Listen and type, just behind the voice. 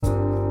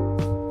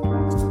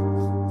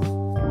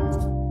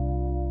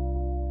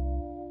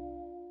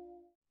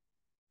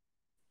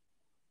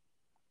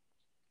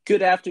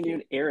Good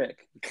afternoon,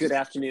 Eric. Good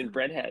afternoon,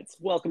 breadheads.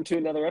 Welcome to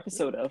another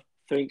episode of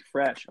Think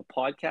Fresh, a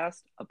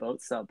podcast about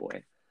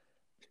Subway.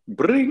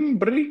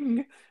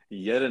 Bring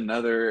yet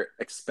another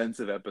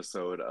expensive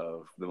episode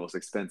of the most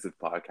expensive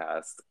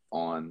podcast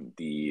on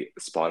the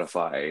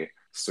Spotify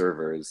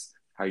servers.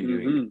 How are you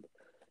doing?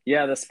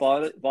 Yeah, the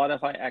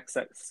Spotify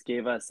XX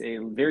gave us a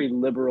very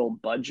liberal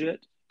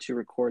budget to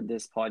record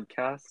this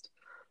podcast.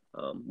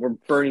 We're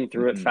burning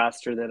through it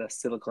faster than a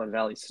Silicon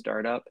Valley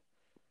startup.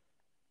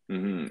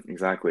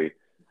 Exactly.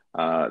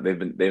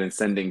 They've been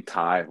sending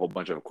Ty a whole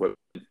bunch of equipment.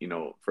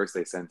 First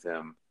they sent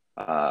him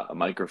a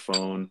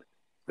microphone,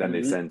 then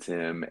they sent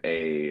him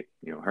a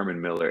Herman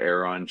Miller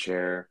Aeron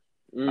chair.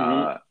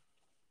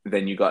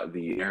 Then you got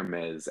the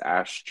Hermes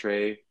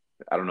ashtray.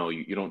 I don't know,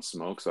 you don't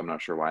smoke, so I'm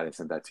not sure why they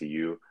sent that to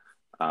you.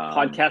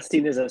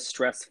 Podcasting is a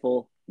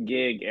stressful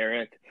gig,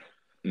 Eric.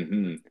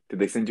 Did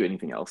they send you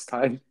anything else,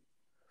 Ty?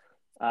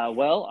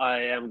 Well,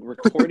 I am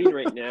recording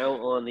right now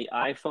on the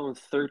iPhone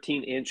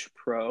 13-inch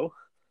Pro.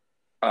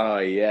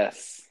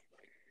 Yes.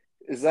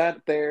 Is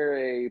that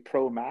a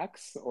Pro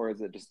Max or is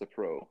it just the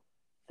Pro?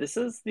 This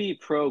is the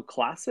Pro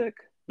Classic,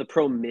 the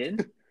Pro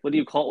Mid. What do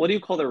you call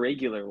the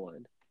regular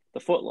one?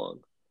 The footlong.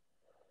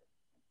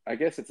 I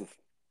guess it's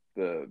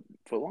the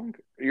footlong.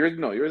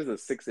 Yours is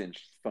a 6-inch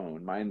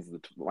phone. Mine's the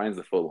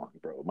footlong,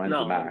 bro. Mine's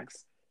the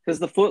Max. Because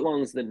the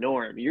footlong is the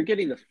norm. You're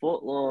getting the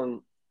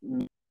footlong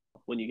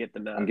when you get the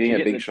Max. I'm getting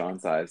a Big Sean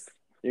size.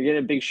 You're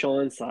getting a Big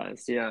Sean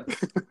size, yeah.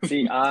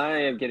 See,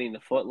 I am getting the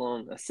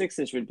footlong. A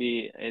 6-inch would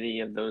be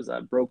any of those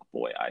broke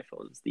boy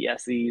iPhones, the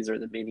SEs or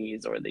the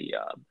minis or the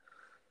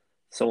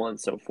so on and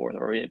so forth,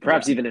 or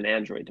perhaps even an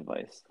Android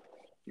device.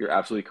 You're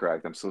absolutely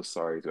correct. I'm so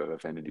sorry to have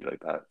offended you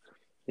like that.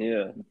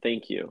 Yeah,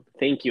 thank you.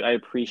 I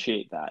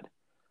appreciate that.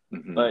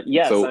 But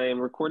yes, I am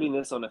recording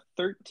this on a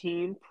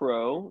 13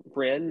 Pro,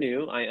 brand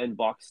new. I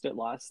unboxed it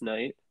last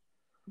night.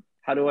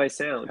 How do I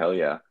sound? Hell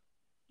yeah.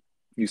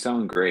 You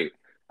sound great.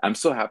 I'm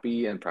so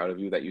happy and proud of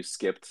you that you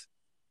skipped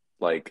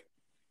like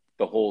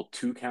the whole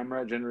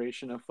 2-camera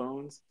generation of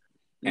phones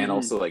and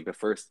also like the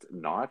first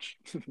notch.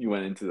 You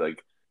went into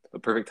like the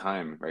perfect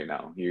time right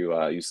now.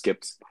 You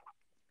skipped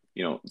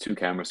 2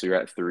 cameras, so you're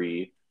at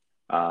 3,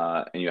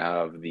 and you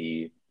have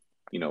the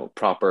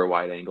proper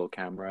wide angle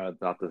camera,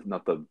 not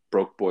the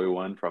broke boy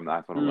one from the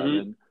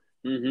iPhone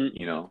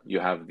 11. You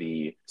have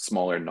the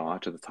smaller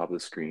notch at the top of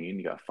the screen.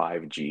 You got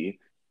 5G.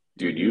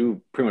 Dude,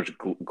 you pretty much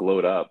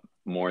glowed up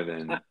more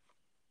than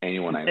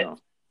anyone I know.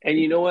 And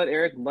you know what,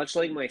 Eric? Much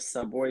like my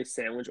Subway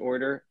sandwich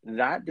order,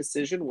 that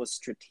decision was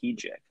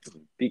strategic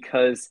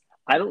because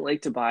I don't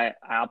like to buy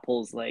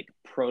Apple's like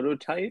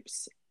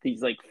prototypes,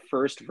 these like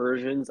first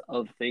versions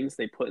of things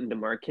they put into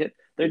market.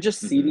 They're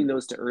just seeding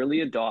those to early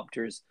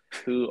adopters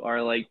who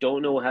are like,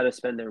 don't know how to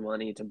spend their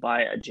money to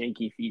buy a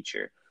janky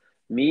feature.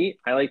 Me,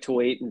 I like to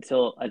wait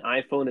until an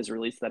iPhone is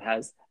released that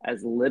has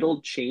as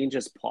little change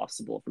as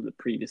possible from the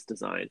previous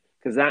design,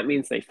 because that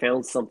means they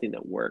found something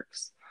that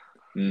works.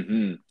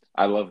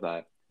 I love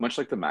that. Much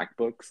like the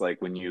MacBooks,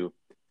 like when you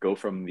go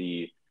from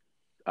the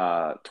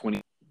 20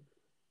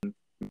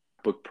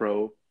 MacBook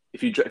Pro,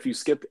 if you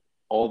skip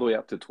all the way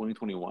up to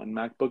 2021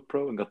 MacBook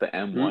Pro and got the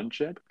M1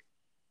 chip,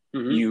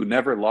 you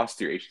never lost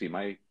your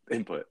HDMI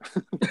input.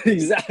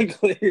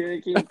 Exactly.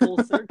 It came full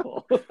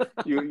circle.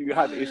 You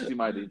had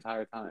HDMI the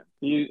entire time.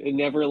 It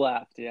never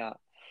left, yeah.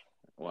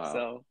 Wow.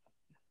 So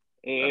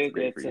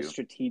it's a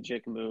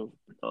strategic move.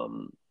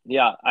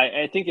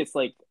 I think it's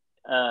like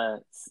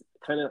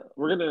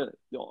we're gonna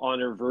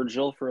honor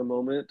Virgil for a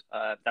moment.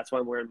 That's why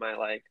I'm wearing my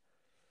like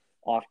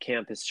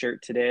off-campus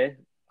shirt today.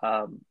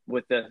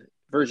 With the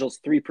Virgil's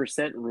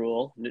 3%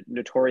 rule,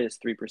 notorious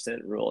 3%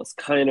 rule. It's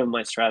kind of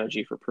my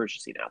strategy for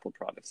purchasing Apple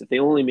products. If they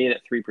only made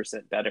it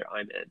 3% better,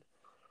 I'm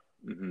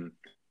in.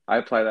 I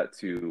apply that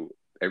to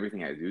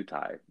everything I do,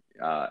 Ty.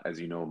 As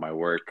you know, my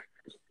work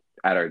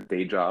at our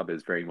day job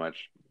is very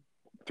much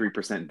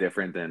 3%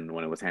 different than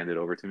when it was handed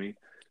over to me.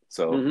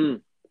 So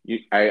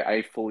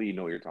I fully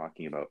know what you're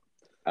talking about.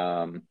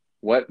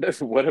 What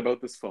about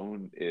this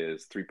phone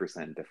is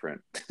 3%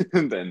 different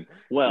than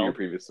your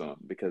previous phone?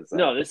 Because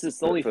no, this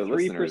is only for 3%.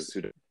 Listeners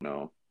who don't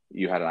know,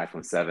 you had an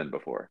iPhone 7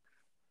 before.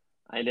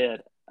 I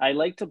did. I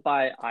like to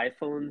buy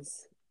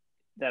iPhones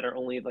that are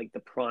only like the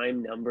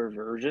prime number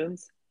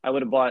versions. I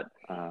would have bought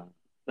the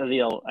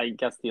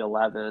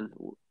 11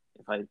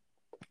 if I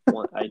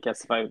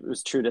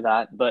was true to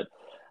that. But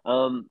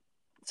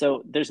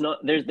so there's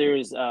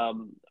a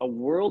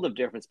world of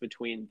difference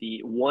between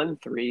the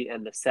 1.3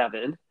 and the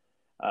 7.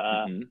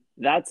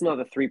 That's not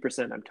the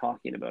 3% I'm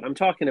talking about. I'm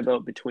talking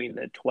about between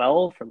the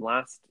 12 from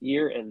last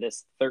year and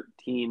this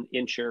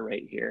 13-incher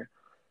right here.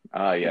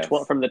 Yes.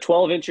 From the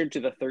 12-incher to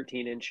the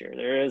 13-incher,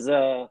 there is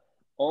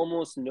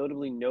almost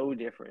notably no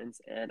difference,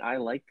 and I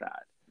like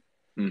that.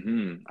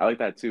 I like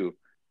that too.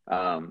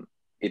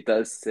 It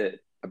does sit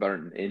about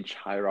an inch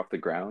higher off the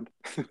ground.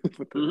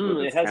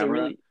 It has a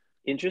really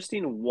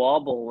interesting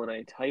wobble when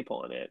I type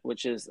on it,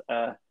 which is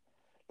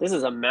this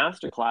is a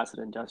masterclass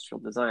in industrial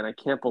design. I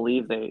can't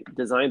believe they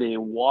designed a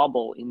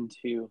wobble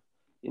into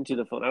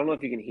the phone. I don't know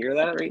if you can hear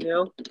that right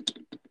now.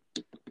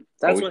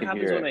 But That's we what can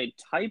happens hear when it.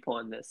 I type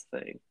on this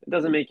thing. It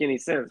doesn't make any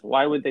sense.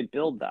 Why would they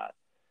build that?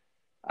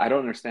 I don't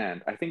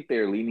understand. I think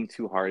they're leaning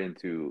too hard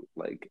into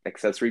like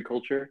accessory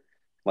culture.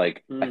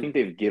 Like I Mm, think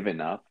they've given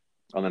up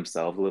on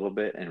themselves a little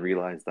bit and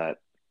realized that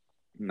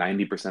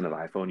 90% of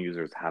iPhone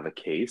users have a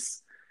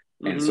case.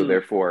 And so hmm.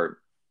 therefore,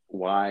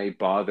 why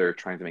bother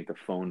trying to make the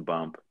phone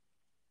bump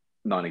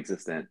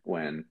non-existent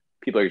when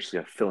people are just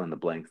gonna fill in the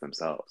blanks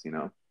themselves, you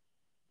know?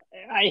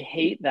 I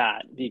hate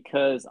that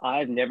because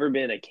I've never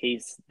been a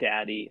case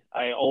daddy.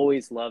 I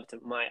always loved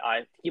keep my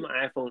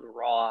iPhone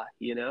raw,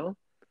 Exactly.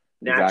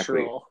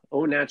 natural,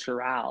 au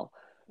natural.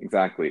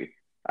 Exactly.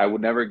 I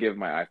would never give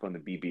my iPhone the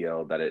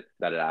BBL that it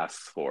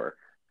asks for.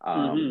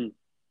 Um, Hmm.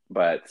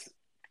 but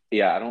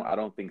yeah, I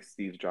don't think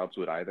Steve Jobs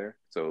would either.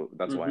 So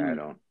that's why I Hmm.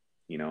 don't,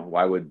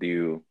 why would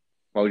you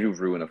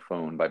ruin a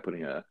phone by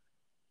putting a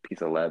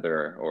piece of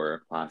leather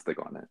or plastic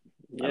on it?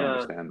 I don't Yeah,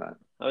 understand that.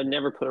 I would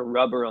never put a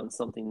rubber on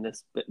something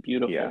this Yeah.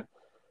 beautiful.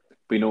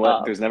 But you know what?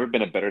 Uh, There's never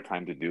been a better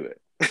time to do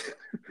it.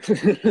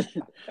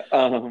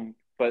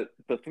 But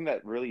the thing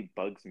that really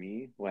bugs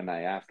me when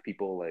I ask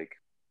people like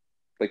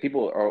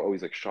people are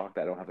always like shocked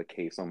that I don't have a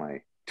case on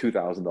my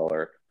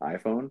 $2,000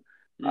 iPhone.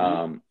 hmm.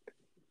 Um,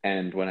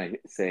 and when I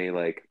say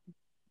like,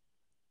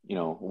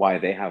 why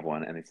they have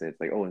one, and they say it's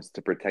like, oh, it's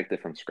to protect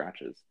it from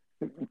scratches.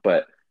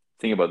 But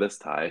think about this,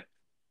 Ty.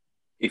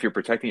 If you're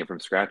protecting it from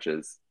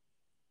scratches,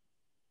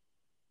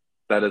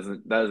 that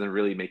doesn't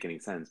really make any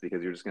sense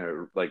because you're just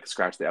gonna like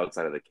scratch the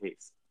outside of the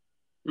case.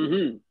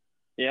 Hmm.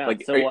 Yeah.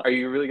 Like, So are, what? are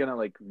you really gonna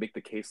like make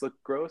the case look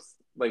gross?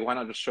 Like, why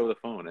not just show the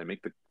phone and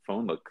make the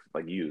phone look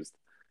like used?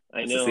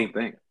 I It's the same know.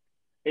 thing.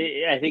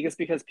 I think it's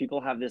because people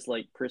have this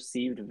like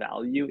perceived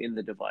value in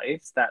the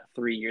device that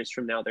 3 years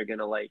from now they're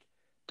gonna like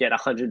get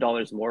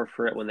 $100 more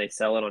for it when they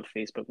sell it on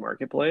Facebook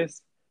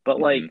Marketplace. But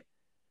Hmm. like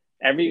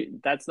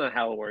that's not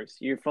how it works.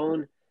 Your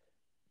phone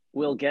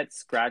will get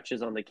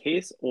scratches on the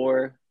case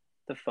or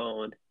the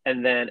phone,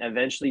 and then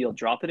eventually you'll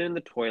drop it in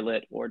the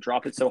toilet or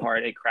drop it so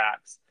hard it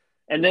cracks,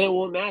 and then it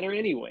won't matter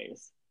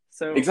anyways.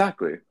 So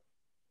Exactly.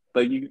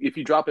 Like if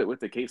you drop it with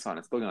the case on,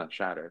 it's still gonna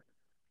shatter.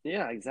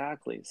 yeah,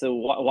 exactly. So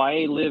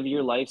why live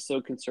your life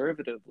so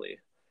conservatively?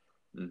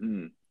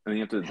 And you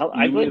have to Hell,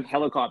 I you blame live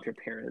helicopter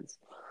parents.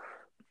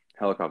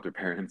 helicopter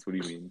parents. What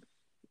do you mean?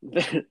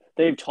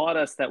 They've taught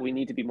us that we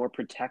need to be more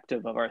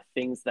protective of our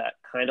things that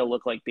kind of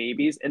look like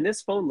babies. And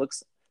this phone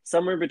looks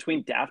somewhere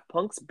between Daft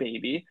Punk's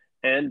baby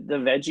and the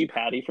veggie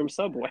patty from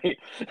Subway.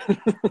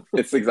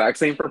 It's the exact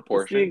same It's the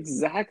proportion.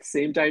 exact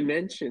same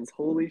dimensions.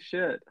 Holy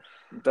shit.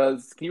 Can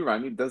you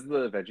remind me? Does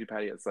the veggie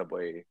patty at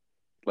Subway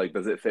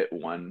does it fit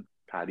one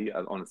patty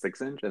on a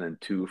 6 inch and then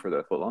two for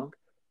the footlong?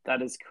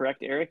 That is correct,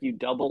 Eric. You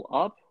double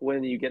up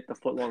when you get the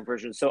footlong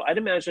version. So I'd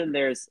imagine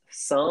there's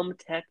some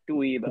tech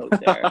dweeb out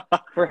there,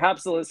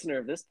 perhaps a listener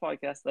of this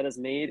podcast, that has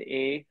made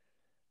a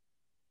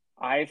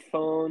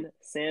iPhone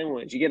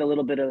sandwich. You get a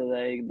little bit of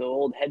the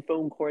old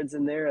headphone cords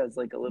in there as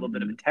like a little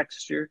bit of a Hmm.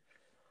 texture.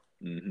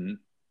 Hmm.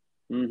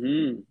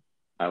 Mm-hmm.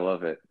 I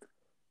love it.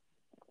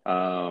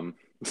 Um,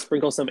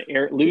 Sprinkle some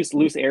loose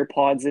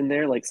AirPods in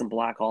there, like some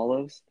black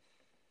olives.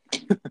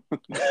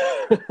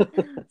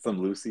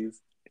 some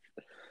Lucy's.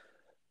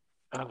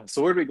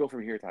 So where do we go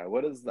from here, Ty?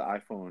 What is the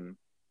iPhone?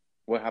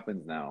 What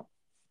happens now?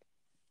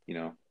 You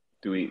know,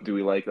 do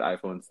we like the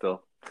iPhone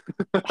still?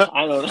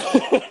 I don't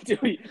know. Do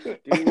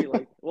we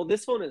like? Well,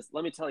 this phone is.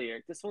 Let me tell you,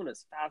 Eric. This phone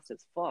is fast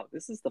as fuck.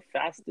 This is the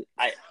fastest.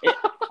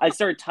 I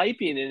start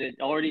typing and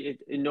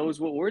it knows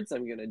what words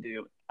I'm gonna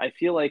do. I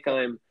feel like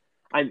I'm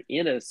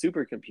in a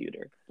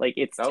supercomputer. Like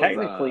it's That was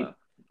technically.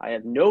 I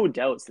have no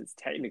doubts it's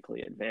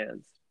technically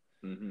advanced.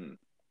 mhm.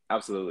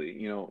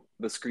 Absolutely.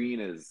 The screen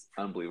is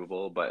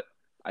unbelievable, but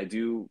I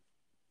do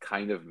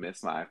kind of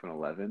miss my iPhone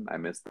 11. I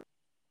miss the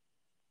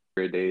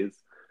great days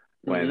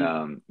when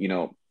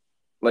Mm-hmm.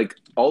 like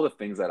all the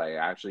things that I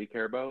actually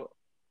care about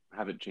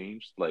haven't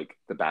changed. Like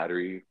the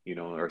battery,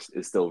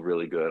 is still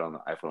really good on the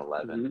iPhone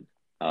 11.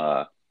 Mm-hmm.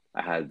 Uh,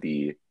 I had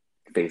the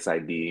Face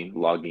ID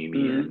logging me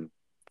Mm-hmm. in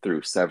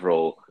through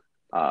several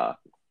uh,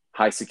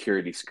 high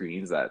security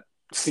screens that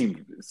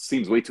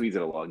seems way too easy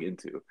to log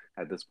into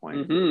at this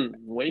point. Mm-hmm.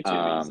 Way too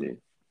Um, easy.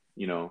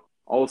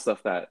 all the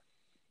stuff that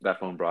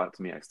phone brought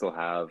to me, I still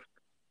have,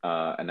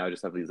 and now I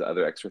just have these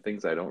other extra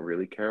things I don't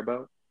really care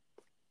about.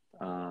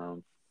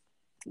 Um,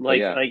 but Like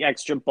yeah. like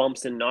extra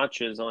bumps and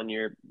notches on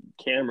your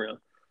camera.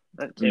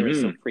 That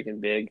camera's so Hmm.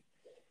 freaking big.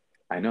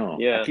 I know. I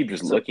Yeah. keep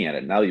just So looking at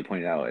it now that you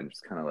point it out, and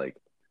just kind of like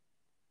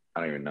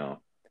I don't even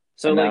know.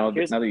 so And like now,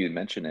 here's now that you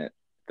mention it,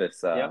 this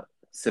yeah.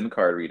 SIM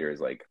card reader is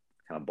like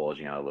kind of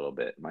bulging out a little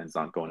bit. Mine's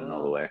not going in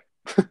all the Oh, way.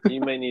 you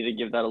might need to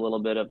give that a little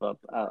bit of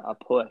a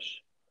push.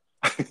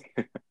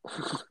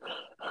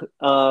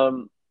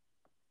 um,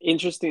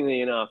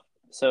 Interestingly enough,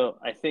 so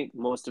I think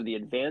most of the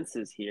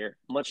advances here,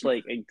 much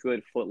like a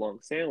good foot long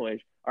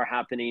sandwich, are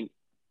happening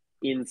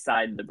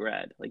inside the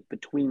bread, like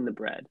between the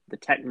bread, the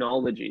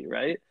technology,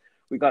 right?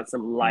 We got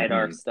some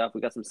LiDAR Hmm. stuff,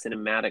 we got some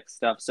cinematic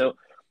stuff. So,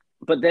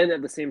 but then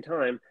at the same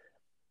time,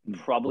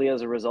 probably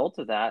as a result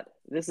of that,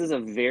 this is a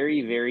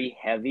very, very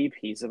heavy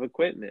piece of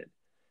equipment.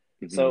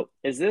 Hmm. So,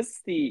 is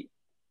this the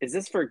is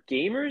this for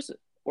gamers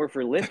or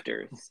for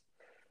lifters?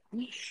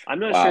 I'm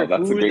not Wow, sure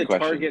that's a who the great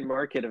question. target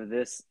market of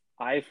this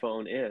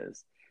iPhone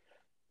is.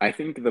 I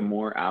think the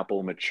more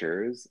Apple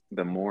matures,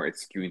 the more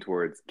it's skewing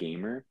towards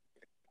gamer.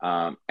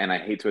 And I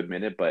hate to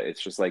admit it, but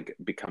it's just like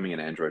becoming an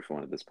Android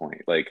phone at this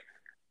point. Like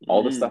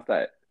all the Mm, stuff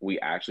that we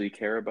actually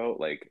care about,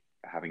 like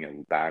having a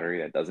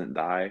battery that doesn't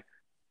die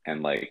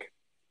and like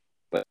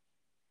the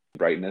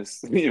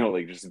brightness,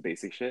 like just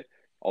basic shit.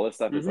 All this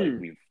stuff is like hmm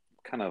we've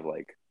kind of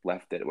like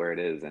left it where it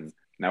is, and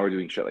now we're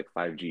doing shit like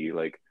 5G.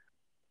 Like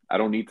I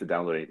don't need to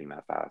download anything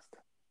that fast.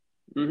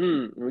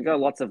 We got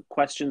lots of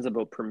questions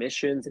about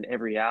permissions in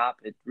every app.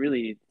 It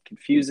really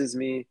confuses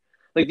me.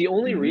 Like the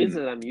only Hmm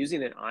reason I'm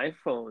using an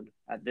iPhone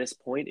at this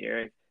point,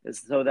 Eric,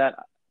 is so that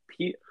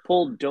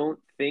people don't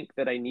think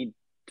that I need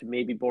to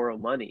maybe borrow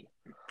money.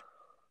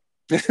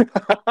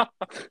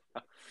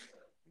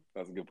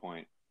 That's a good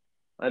point.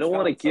 I It's don't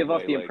kind of want to like give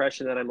off Subway. the Like,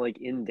 impression that I'm like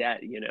in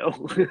debt, you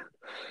know?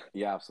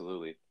 yeah,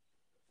 absolutely.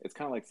 It's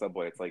kind of like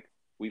Subway. It's like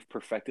we've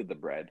perfected the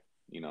bread.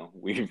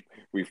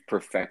 We've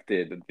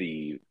perfected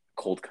the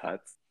cold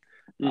cuts,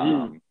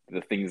 hmm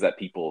the things that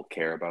people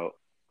care about,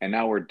 and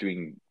now we're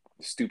doing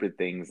stupid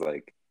things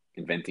like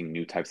inventing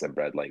new types of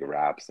bread, like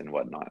wraps and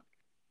whatnot.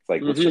 It's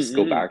like let's just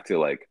go hmm back to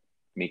like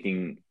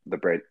making the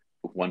bread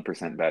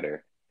 1%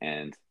 better,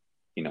 and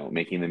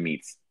making the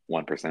meats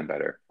 1%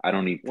 better. I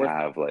don't need to Worth.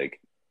 have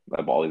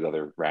all these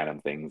other random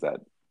things that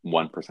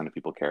 1% of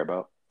people care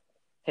about.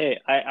 Hey,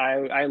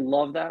 I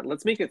love that.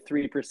 Let's make it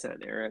 3%,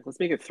 Eric. Let's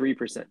make it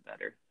 3%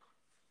 better.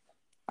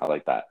 I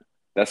like that.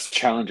 That's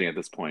challenging at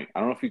this point. I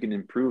don't know if you can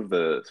improve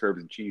the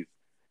herbs and cheese.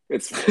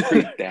 It's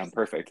pretty damn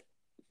perfect.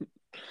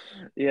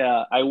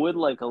 Yeah, I would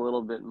like a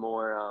little bit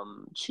more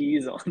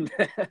cheese on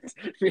that.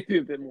 Maybe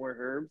a bit more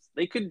herbs.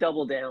 They could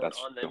double down That's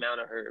on the true.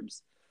 amount of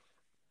herbs.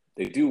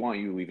 They do want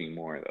you leaving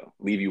more though.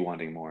 Leave you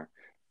wanting more.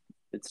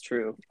 It's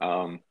true.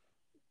 Um,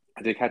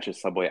 I did catch a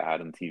Subway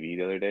ad on TV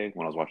the other day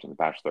when I was watching The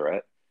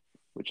Bachelorette,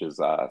 which is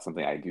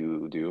something I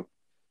do.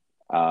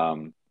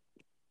 Um,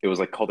 it was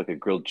like called like a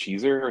grilled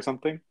cheeser or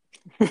something.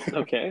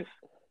 Okay.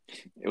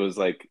 It was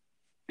like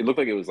it looked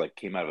like it was like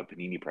came out of a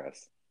panini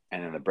press,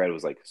 and then the bread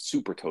was like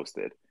super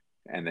toasted,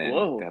 and then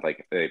Whoa.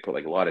 they put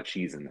like a lot of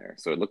cheese in there,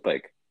 so it looked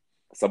like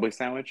a Subway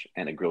sandwich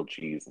and a grilled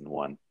cheese in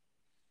one.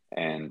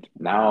 And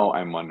now Wow.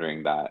 I'm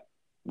wondering that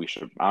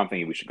I'm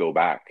thinking we should go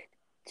back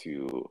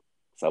to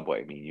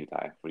Subway. Me and you,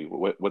 Ty.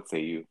 What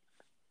say you?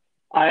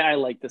 I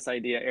like this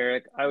idea,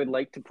 Eric. I would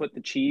like to put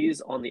the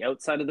cheese on the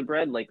outside of the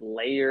bread, like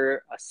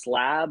layer a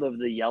slab of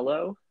the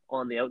yellow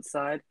on the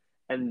outside,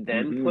 and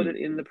then put Hmm it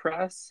in the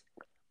press.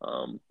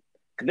 Um,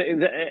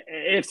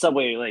 if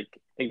Subway like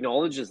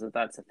acknowledges that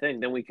that's a thing,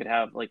 then we could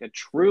have like a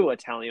true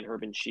Italian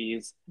herb and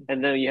cheese,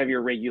 and then you have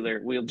your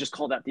regular. We'll just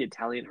call that the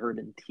Italian herb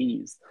and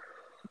teas.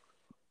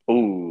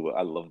 Oh,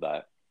 I love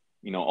that.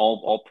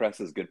 All press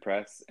is good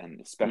press,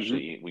 and Hmm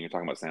especially when you're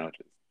talking about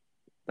sandwiches.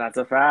 That's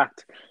a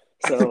fact.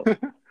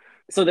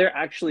 So they're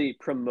actually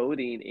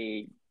promoting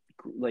a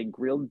like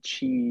grilled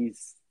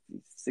cheese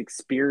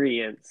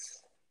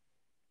experience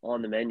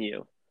on the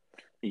menu.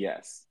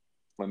 Yes.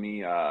 Let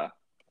me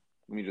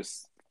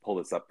just pull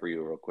this up for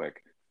you real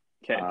quick.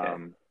 Okay, okay.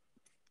 Um,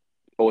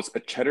 oh, it's a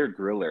cheddar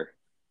griller.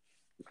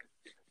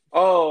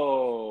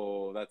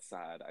 Oh, that's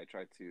sad. I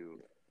tried to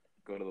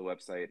go to the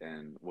website,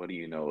 and what do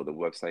you know? The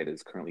website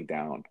is currently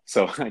down,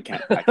 so I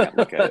can't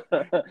look at it.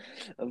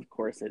 Of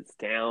course, it's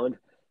down.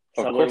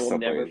 Of Subway course, will Subway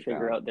never is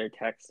figure down. out their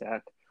tech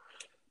stack.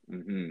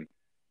 Hmm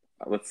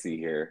Let's see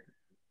here.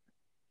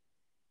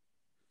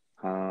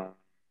 Uh,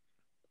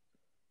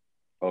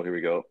 oh, here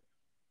we go.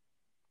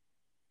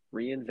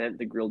 Reinvent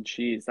the grilled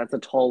cheese. That's a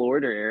tall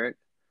order, Eric.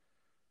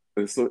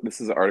 This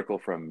is an article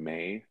from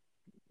May.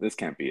 This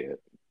can't be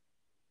it.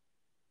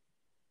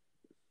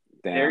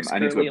 Damn, Eric's I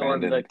need to currently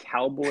on abandon. a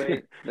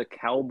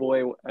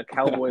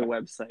cowboy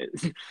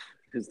website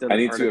who's done I an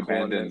need to article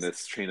on abandon this.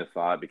 this train of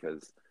thought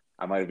because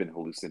I might have been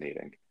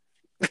hallucinating.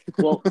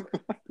 Well,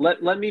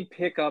 let me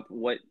pick up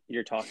what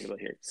you're talking about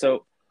here.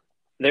 So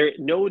there,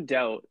 no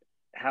doubt,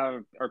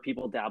 have are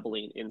people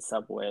dabbling in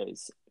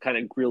Subway's kind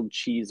of grilled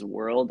cheese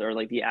world, or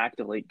like the act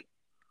of like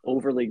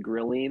overly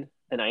grilling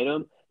an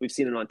item. We've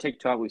seen it on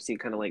TikTok. We've seen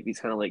kind of like these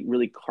kind of like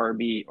really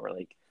carby or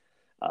like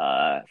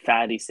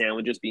fatty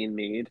sandwiches being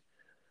made.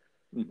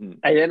 Hmm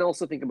I then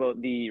also think about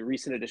the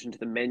recent addition to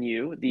the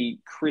menu, the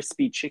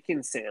crispy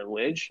chicken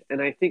sandwich,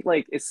 and I think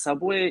like is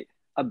Subway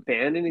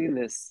abandoning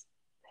this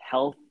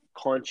health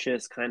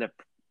conscious kind of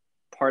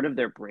part of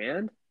their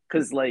brand?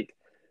 Because like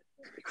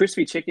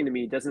crispy chicken to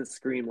me doesn't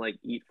scream like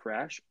eat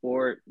fresh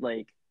or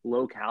like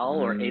low cal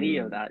or any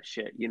of Mm, that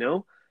shit, you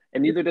know?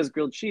 And neither does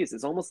grilled cheese.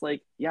 It's almost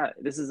like, yeah,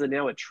 this is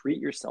now a treat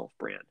yourself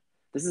brand.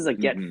 This is a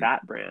get hmm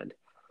fat brand.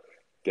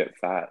 Get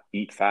fat,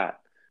 eat fat.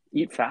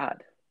 Eat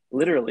fat,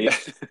 literally. Yeah.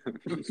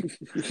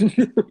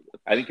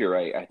 I think you're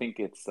right. I think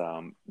it's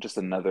just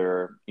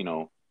another,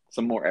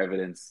 some more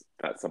evidence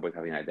that Subway's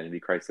having an identity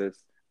crisis,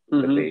 that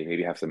hmm they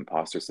maybe have some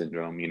imposter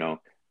syndrome.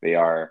 They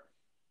are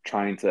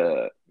trying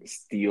to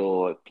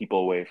steal people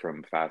away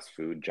from fast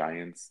food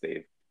giants.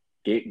 They've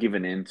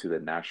given into the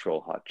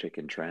natural hot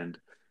chicken trend.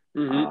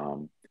 Hmm.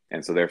 Um,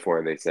 and so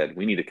therefore they said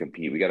we need to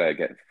compete. We gotta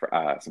get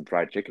some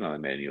fried chicken on the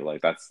menu.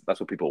 Like that's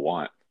what people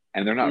want,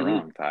 and they're not Hmm.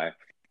 wrong, Ty.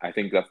 I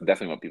think that's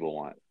definitely what people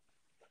want.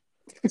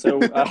 So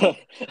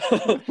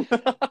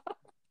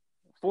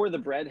for the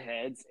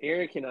breadheads,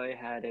 Eric and I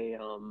had a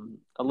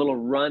little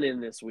run in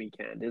this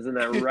weekend. Isn't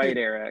that right,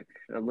 Eric?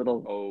 A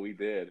little Oh, we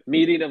did.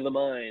 meeting of the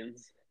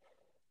minds.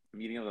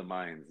 Meeting of the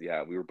minds.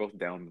 Yeah, we were both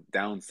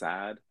down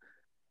sad,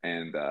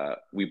 and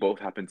we both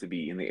happened to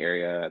be in the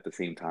area at the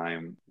same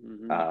time,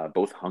 Hmm.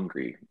 both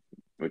hungry,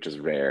 which is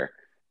rare.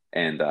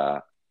 And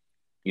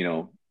you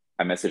know,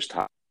 I messaged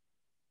Ty,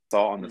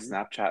 saw on the Hmm.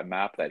 Snapchat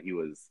map that he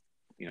was,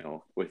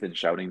 within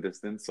shouting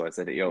distance. So I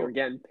said, You were "Yo,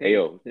 getting hey pinged.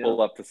 yo, Yeah.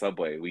 pull up to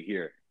Subway. We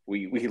here.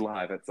 We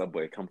live at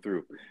Subway. Come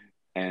through."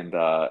 And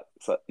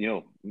so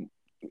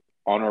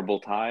honorable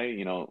Ty,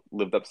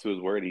 lived up to his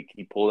word.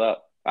 He pulled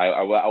up.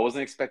 I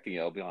wasn't expecting it.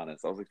 I'll be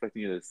honest. I was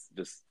expecting you to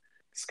just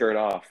skirt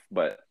off,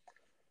 but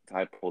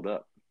Ty pulled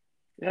up.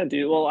 Yeah,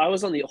 dude. Well, I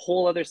was on the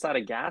whole other side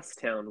of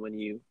Gastown when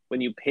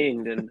you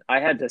pinged, and I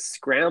had to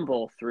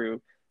scramble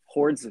through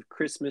hordes of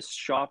Christmas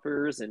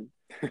shoppers and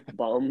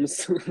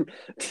bums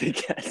to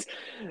get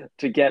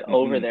to get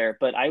over Hmm. there.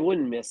 But I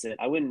wouldn't miss it.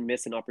 I wouldn't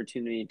miss an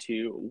opportunity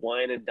to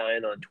wine and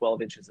dine on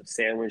 12 inches of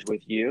sandwich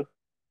with you.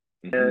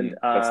 Hmm. And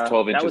That's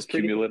 12 that inches was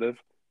pretty cool.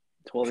 cumulative.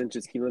 12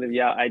 inches cumulative.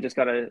 Yeah, I just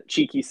got a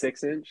cheeky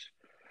 6 inch.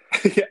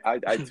 Yeah,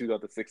 I too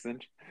got the 6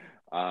 inch.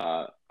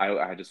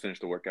 I just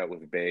finished the workout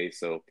with Bay,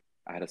 so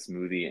I had a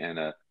smoothie and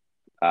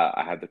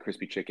I had the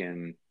crispy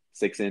chicken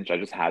 6 inch. I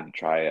just had to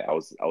try it. I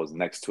was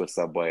next to a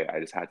Subway. I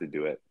just had to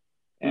do it.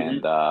 Hmm.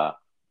 And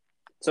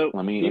So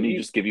let me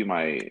just give you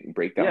my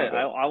breakdown yeah, of it.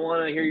 I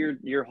want to hear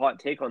your hot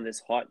take on this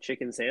hot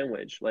chicken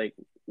sandwich. Like,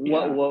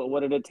 Yeah. what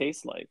did it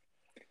taste like?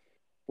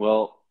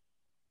 Well,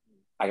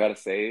 I gotta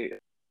say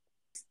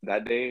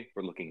that day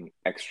we're looking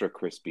extra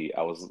crispy.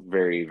 I was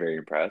very, very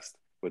impressed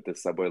with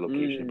this Subway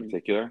location in Mm,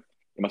 particular.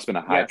 It must have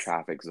been a high yes,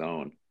 traffic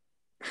zone.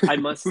 I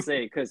must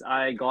say because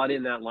I got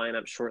in that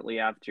lineup shortly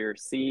after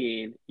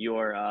seeing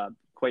your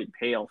quite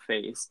pale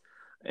face,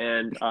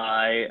 and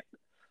I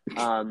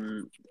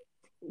um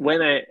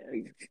when I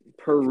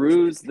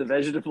perused the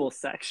vegetable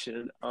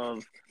section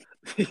of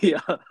the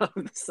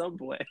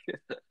Subway,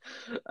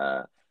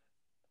 uh,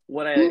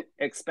 what I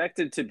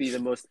expected to be the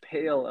most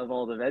pale of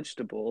all the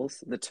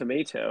vegetables, the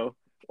tomato,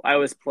 I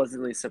was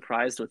pleasantly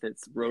surprised with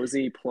its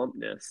rosy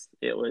plumpness.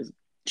 It was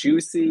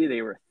juicy,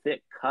 they were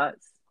thick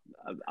cuts,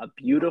 a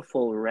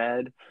beautiful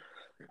red.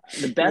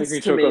 The You make me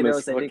best choke on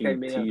this tomatoes I think I fucking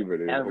may have tea,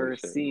 brother. Holy ever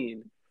shit.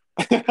 seen.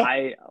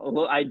 I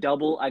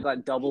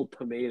got double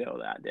tomato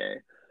that day.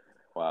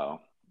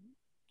 Wow.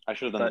 I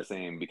should have done the But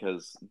same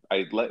because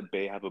I let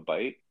Bay have a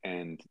bite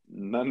and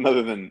none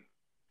other than,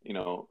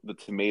 the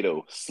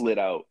tomato slid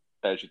out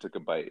as she took a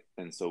bite.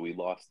 And so we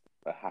lost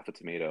a half a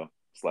tomato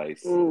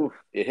slice. ooh,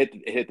 It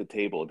hit the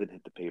table, it didn't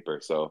hit the paper.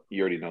 So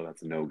you already know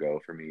that's a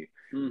no-go for me.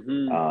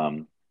 mm-hmm.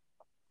 Um,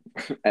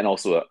 and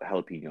also a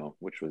jalapeno,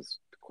 which was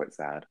quite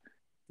sad.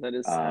 That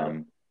is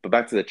sad. But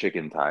back to the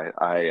chicken Thai.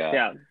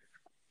 Yeah.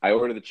 I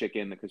ordered the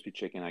chicken, the crispy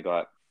chicken. I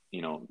got,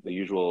 the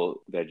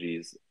usual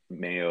veggies,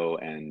 mayo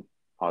and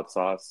hot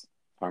sauce,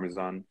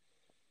 parmesan.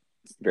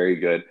 Very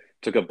good.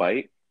 Took a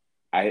bite.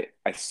 I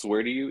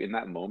swear to you, in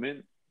that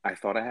moment, I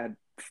thought I had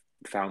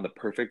found the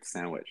perfect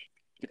sandwich.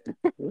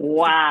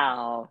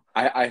 Wow.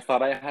 I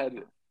thought I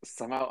had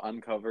somehow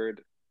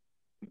uncovered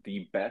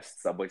the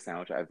best Subway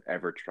sandwich I've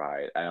ever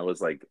tried. And I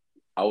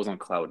was on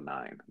cloud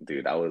nine,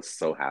 dude. I was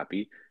so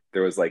happy.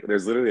 There's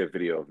literally a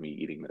video of me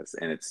eating this,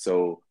 and it's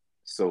so,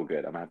 so good.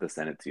 I'm gonna have to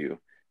send it to you.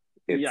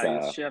 It's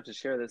Yeah, you should have to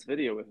share this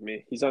video with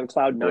me. He's on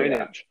cloud oh nine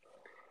yeah. inch.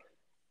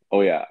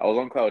 Oh yeah. I was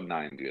on cloud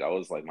nine, dude. I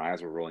was like my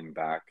eyes were rolling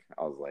back.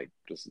 I was like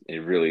just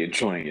really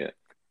enjoying it.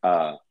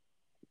 Uh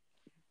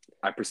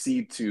I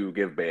proceed to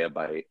give Bay a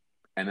bite,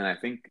 and then I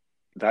think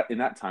that in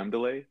that time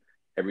delay,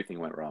 everything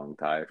went wrong,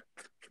 Ty.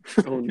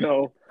 Oh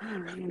no.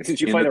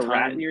 Did you In the find a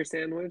rat in time your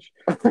sandwich?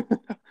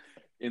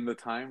 in the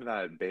time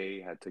that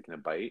Bay had taken a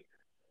bite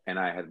and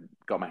I had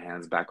got my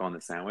hands back on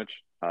the sandwich,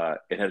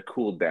 it had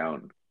cooled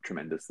down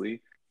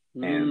tremendously.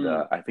 And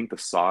Mm, I think the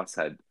sauce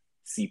had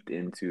seeped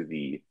into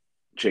the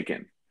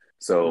chicken.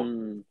 So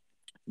mm.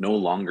 no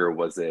longer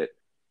was it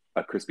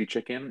a crispy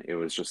chicken. It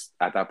was just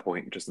at that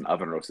point just an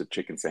oven roasted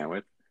chicken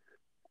sandwich.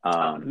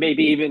 Um,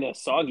 Maybe even a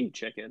soggy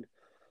chicken.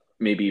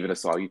 Maybe even a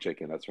soggy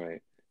chicken. That's right.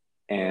 Right.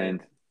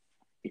 And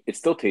it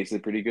still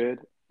tasted pretty good.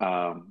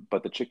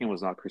 But the chicken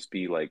was not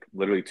crispy, like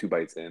literally two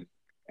bites in.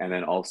 And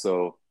then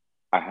also,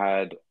 I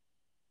had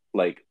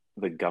like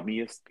the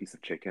gummiest piece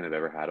of chicken I've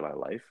ever had in my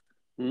life.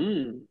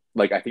 Mm.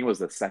 Like I think it was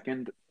the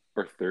second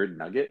or third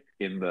nugget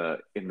in the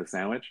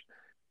sandwich.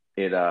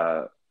 It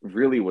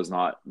really was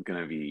not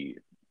gonna be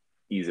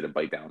easy to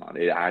bite down on.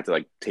 I had to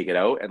like take it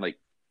out and like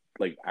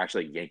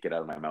actually yank it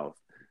out of my mouth.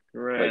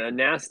 Right. Like A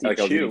nasty like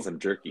I was eating chew. some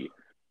jerky.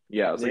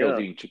 Yeah, it was like I was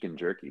Yeah. eating chicken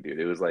jerky, dude.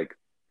 It was like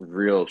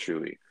real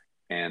chewy.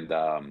 And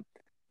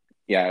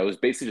yeah, it was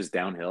basically just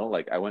downhill.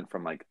 Like I went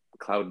from like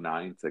cloud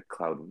nine to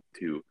cloud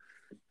two.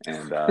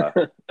 And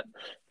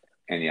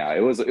And yeah, it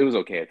was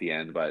okay at the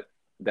end, but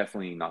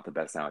definitely not the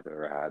best sandwich I've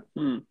ever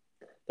had. Hmm.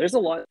 There's a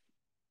lot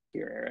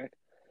here,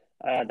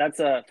 Eric. That's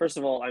a first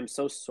of all, I'm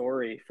so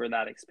sorry for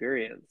that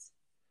experience.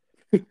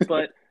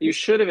 But you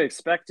should have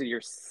expected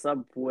your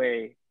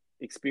Subway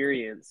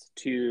experience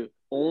to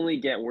only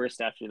get worse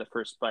after the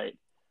first bite.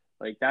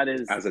 Like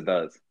As it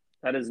does.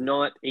 that is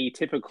not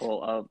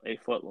atypical of a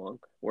foot long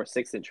or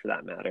 6 inch for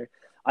that matter.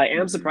 I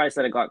am Hmm. surprised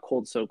that it got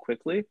cold so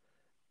quickly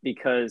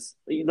because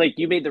like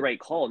you made the right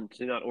call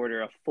to not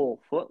order a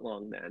full foot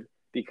long then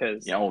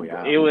because Yeah, oh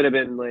yeah. it would have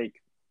been like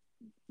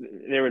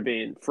there would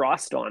be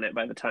frost on it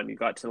by the time you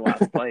got to the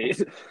last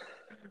bite.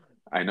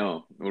 I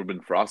know. It would have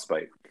been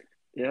frostbite.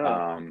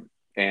 Yeah.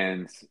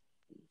 And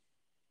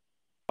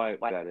why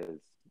What? that is.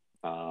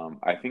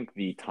 I think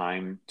the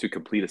time to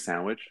complete a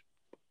sandwich,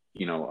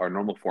 our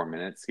normal 4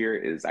 minutes here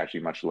is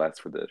actually much less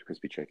for the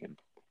crispy chicken.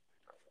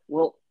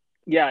 Well,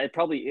 yeah, it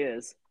probably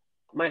is.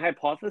 My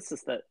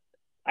hypothesis that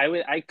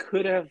I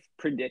could have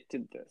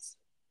predicted this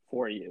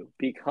for you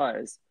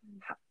because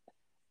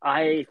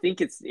I think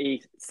it's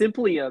a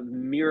simply a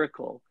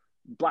miracle,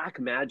 black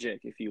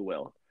magic, if you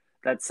will,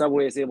 that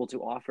Subway is able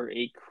to offer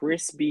a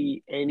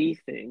crispy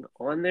anything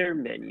on their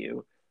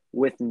menu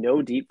with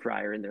no deep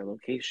fryer in their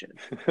location.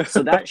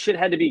 So that shit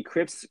had to be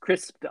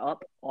crisped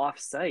up off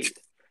site.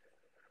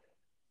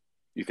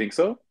 You think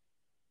so?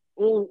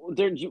 Well,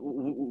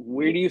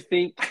 where do you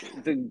think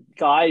the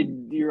guy,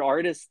 your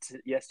artist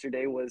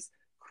yesterday, was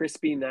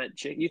crisping that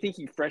chicken? You think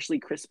he freshly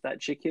crisped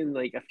that chicken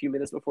like a few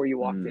minutes before you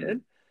walked Hmm.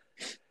 in?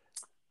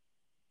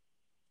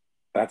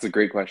 That's a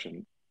great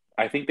question.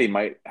 I think they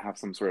might have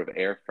some sort of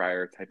air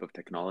fryer type of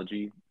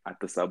technology at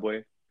the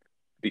Subway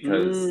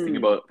because think Mm.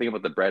 about think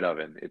about the bread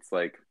oven. It's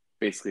like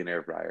basically an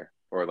air fryer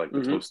or like the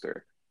Hmm.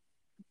 toaster.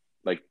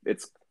 Like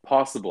it's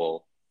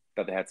possible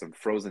that they had some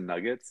frozen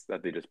nuggets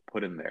that they just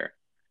put in there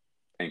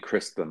and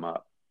crisp them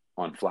up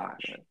on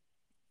flash.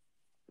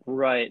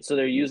 Right. So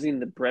they're using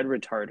the bread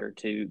retarder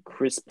to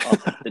crisp up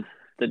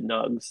the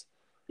nugs.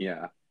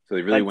 Yeah. So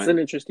they really That's went, an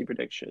interesting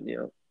prediction.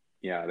 Yeah.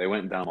 yeah, they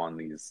went dumb on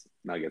these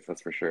nuggets,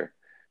 that's for sure.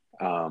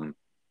 Um,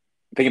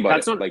 think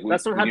about it. Like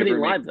That's not when you happening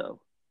ever make, live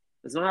though.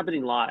 It's not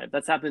happening live.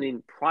 That's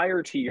happening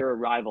prior to your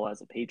arrival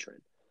as a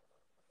patron.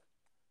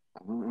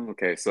 oh,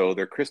 okay, so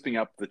they're crisping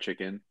up the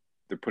chicken.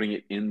 They're putting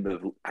it in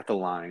the at the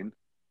line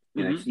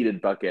in a Mm-hmm.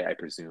 heated bucket, I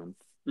presume.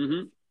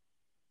 Mm-hmm.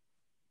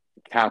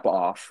 Cap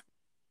off.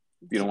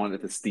 You don't want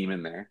it to steam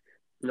in there.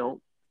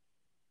 No.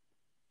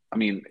 I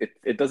mean,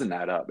 it doesn't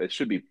add up. It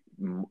should be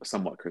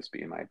somewhat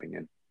crispy, in my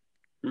opinion.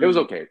 It was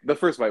Mm. okay. The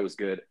first bite was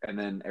good, and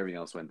then everything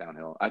else went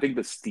downhill. I think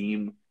the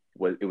steam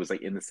was it was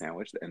like in the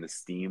sandwich, and the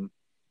steam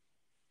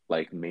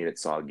like made it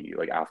soggy,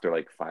 like after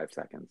like 5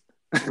 seconds.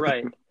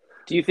 Right.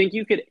 Do you think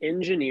you could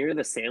engineer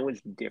the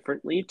sandwich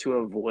differently to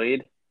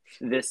avoid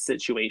this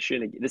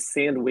situation, this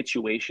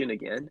sandwichuation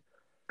again?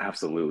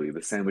 Absolutely. The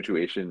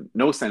sandwichuation,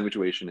 no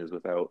sandwichuation is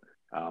without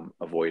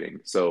avoiding.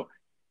 So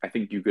I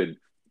think you could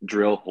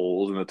drill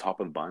holes in the top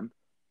of the bun,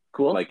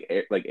 Cool. like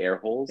air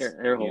holes,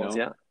 Air holes,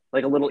 yeah.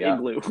 Like a little Yeah,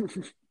 igloo.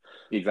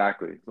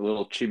 exactly. The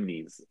little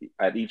chimneys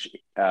at each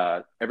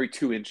every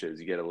 2 inches,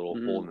 you get a little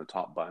hole Hmm. in the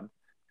top bun,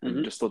 and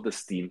Hmm. just let the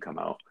steam come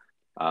out.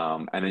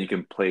 And then you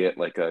can play it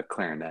like a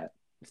clarinet.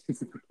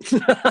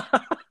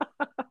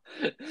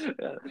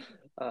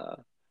 uh,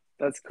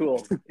 that's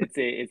cool.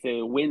 It's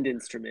a wind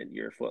instrument,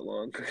 your foot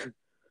long.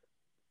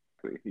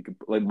 You could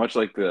like much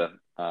like the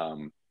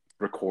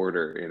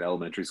recorder in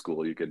elementary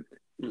school. You could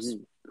just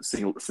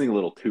Hmm. sing a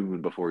little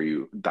tune before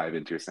you dive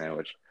into your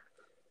sandwich.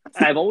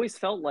 I've always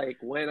felt like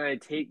when I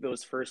take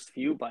those first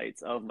few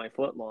bites of my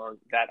foot long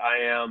that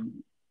I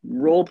am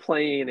role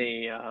playing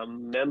a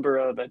member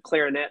of a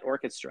clarinet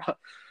orchestra.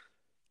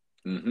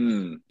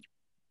 Hmm.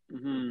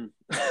 Hmm.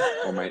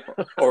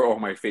 Or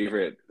my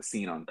favorite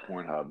scene on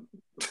Pornhub.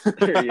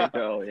 There you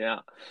go. Yeah.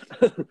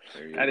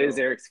 There you That is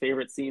go. Eric's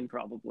favorite scene,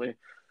 probably.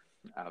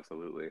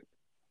 Absolutely.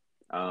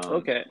 Um,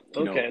 Okay.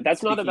 Okay.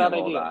 That's not a Speaking bad of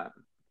all idea. that,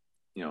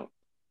 you know,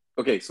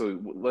 okay, so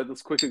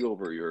let's quickly go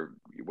over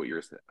what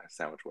your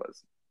sandwich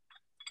was.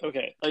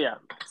 Okay. Oh, yeah.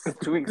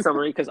 Quick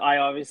summary because I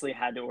obviously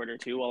had to order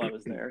two while I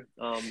was there.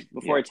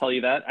 Before I Yeah. tell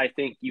you that, I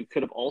think you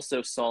could have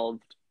also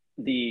solved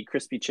the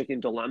crispy chicken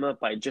dilemma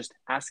by just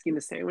asking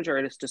the sandwich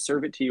artist to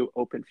serve it to you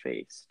open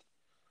faced.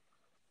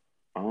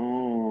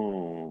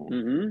 Oh,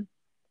 Mm-hmm.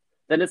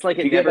 Then it's like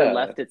if it you get never a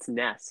left its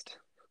nest.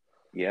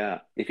 yeah,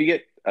 if you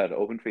get an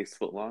open faced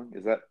foot long,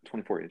 is that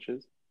 24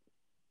 inches?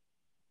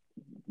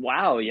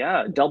 Wow.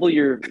 Yeah. You double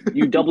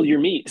your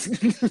meat.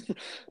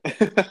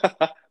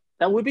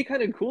 That would be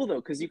kind of cool though,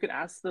 because you could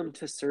ask them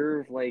to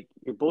serve like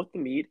both the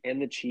meat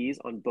and the cheese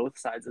on both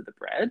sides of the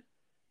bread,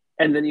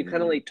 and then you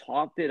kind of Mm, like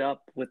top it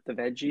up with the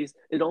veggies.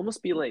 It'd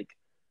almost be like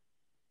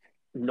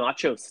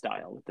nacho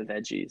style with the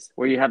veggies,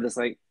 where you have this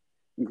like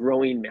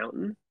growing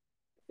mountain.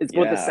 It's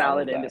both a yeah, I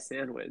salad love and a that.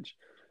 sandwich.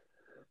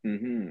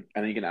 And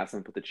then you can ask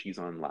them to put the cheese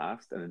on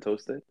last and then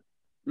toast it.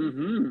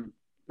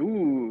 Mm-hmm.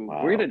 Ooh,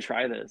 we're gonna Wow.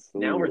 try this.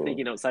 Now we're Ooh.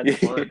 thinking outside the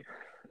Yeah. bun.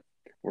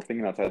 We're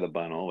thinking outside the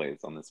bun always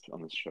on this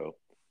show.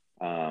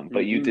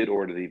 But you Hmm. did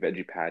order the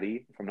veggie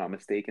patty, if I'm not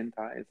mistaken,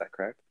 Ty. Is that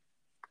correct?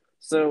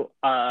 So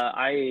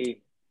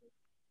I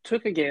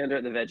took a gander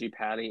at the veggie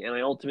patty, and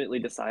I ultimately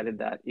decided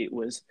that it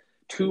was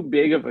too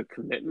big of a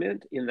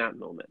commitment in that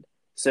moment.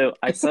 So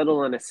I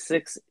settled on a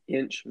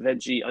 6-inch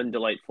veggie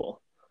undelightful.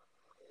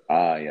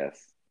 Ah,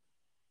 yes.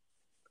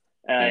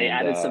 I And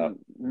added some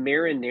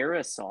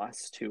marinara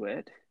sauce to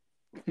it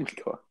oh my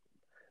God.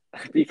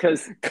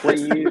 because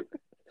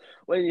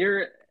when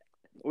you're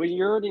when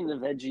you're eating the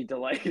veggie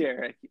delight,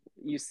 Eric,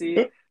 you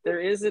see there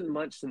isn't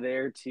much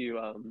there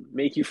to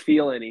make you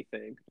feel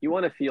anything. You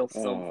want to feel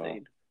Oh,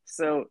 something,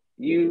 so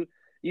you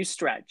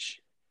stretch.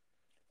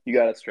 you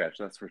gotta stretch,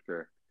 that's for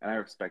sure. And I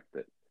respect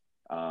it.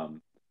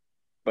 Um,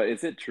 but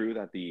is it true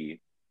that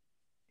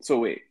so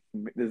wait,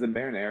 does the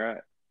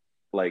marinara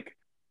like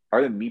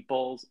are the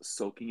meatballs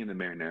soaking in the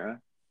marinara?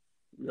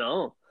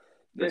 No,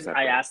 They're I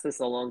separate. asked this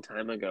a long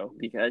time ago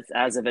because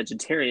as a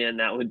vegetarian,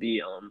 that would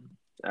be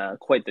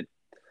quite the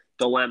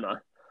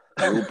dilemma.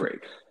 Rule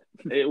break.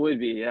 It would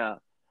be, yeah.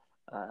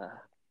 Uh,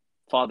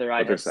 Father,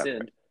 I But they're have separate.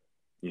 sinned.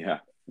 Yeah.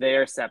 They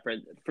are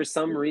separate. For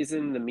some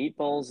reason, the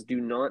meatballs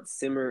do not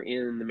simmer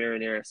in the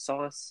marinara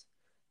sauce.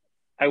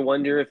 I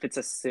wonder if it's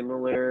a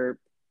similar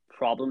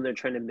problem they're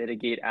trying to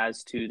mitigate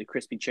as to the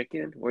crispy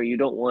chicken, where you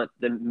don't want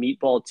the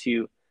meatball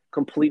to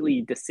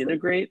completely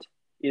disintegrate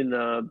in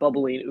the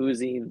bubbling,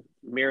 oozing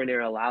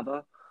marinara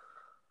lava.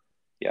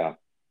 Yeah.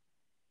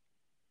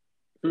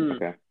 Hmm.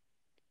 Okay.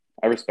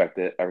 I respect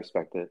it. I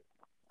respect it.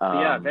 But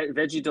yeah, Um,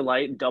 Veggie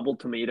Delight, double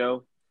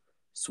tomato,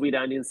 sweet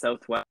onion,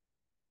 Southwest.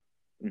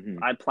 mhm,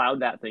 I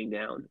plowed that thing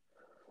down.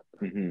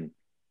 mhm.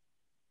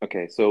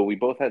 Okay, so we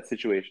both had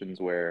situations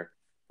where,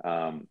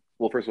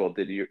 well, first of all,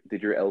 did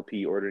your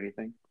LP order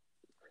anything?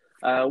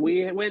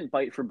 We went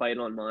bite for bite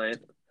on mine.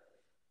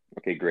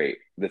 Okay, great.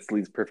 This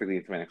leads perfectly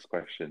into my next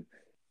question.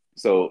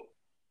 So,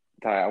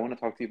 Ty, I want to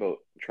talk to you about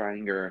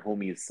trying your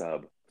homie's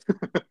sub.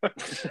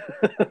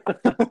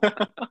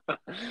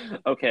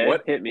 Okay,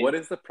 What hit what me.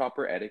 is the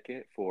proper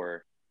etiquette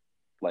for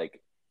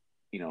like,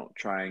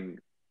 trying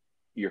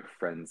your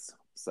friend's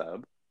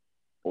sub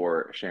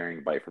or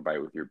sharing bite for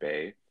bite with your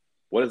bae?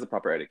 What is the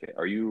proper etiquette?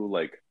 Are you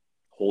like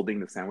holding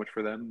the sandwich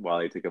for them while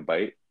they take a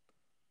bite?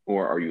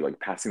 Or are you like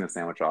passing the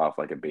sandwich off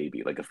like a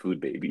baby, like a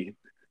food baby?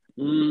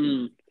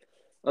 Mm,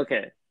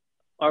 okay.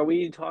 Are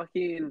we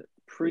talking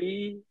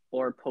pre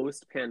or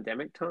post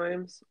pandemic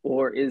times?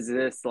 Or is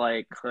this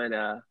like kind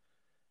of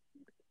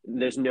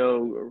there's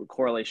no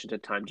correlation to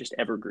time, just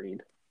evergreen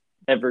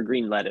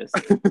lettuce?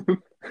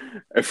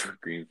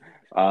 Evergreen.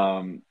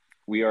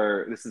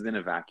 This is in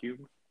a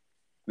vacuum.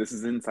 This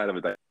is inside of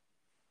a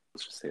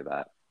let's just say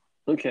that.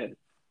 Okay,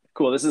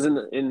 cool. This is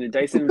in the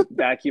Dyson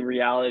vacuum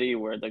reality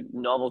where the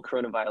novel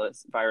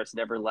coronavirus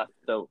never left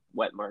the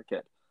wet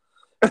market.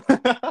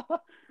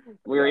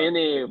 We're Yeah, in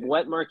a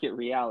wet market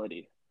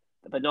reality,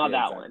 but not yeah,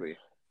 that one. exactly.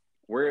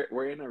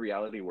 We're in a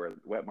reality where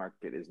wet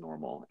market is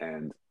normal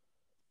and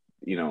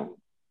you know,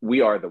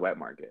 we are the wet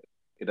market.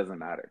 It doesn't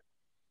matter.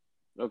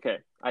 Okay,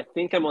 I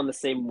think I'm on the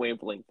same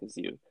wavelength as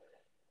you. Yeah.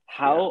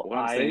 How What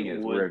I'm I saying is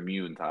we're would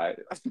immune, Ty.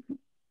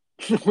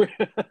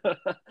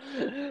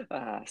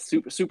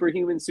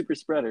 superhuman super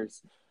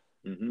spreaders.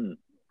 Hmm.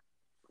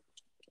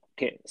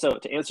 Okay, so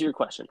to answer your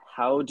question,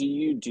 how do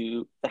you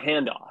do the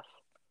handoff?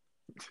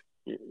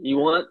 You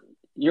want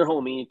your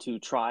homie to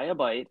try a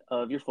bite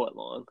of your foot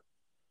long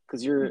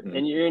because Hmm.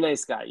 you're a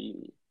nice guy.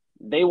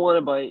 They want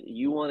a bite,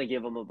 you want to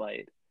give them a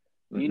bite.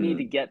 You need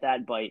to Hmm. get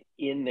that bite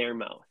in their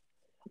mouth.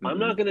 I'm Hmm.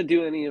 not going to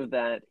do any of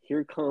that.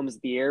 Here comes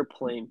the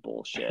airplane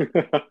bullshit.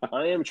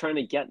 I am trying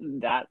to get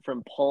that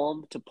from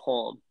palm to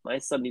palm. My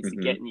sub needs to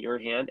Hmm. get in your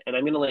hand, and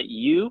I'm going to let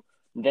you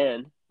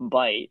then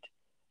bite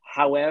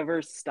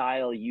however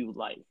style you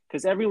like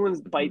because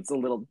everyone's Hmm. bite's a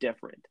little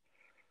different.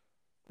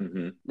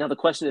 Hmm. Now, the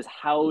question is,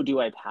 how do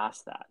I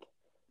pass that?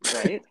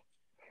 Right?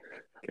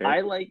 Okay.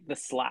 I like the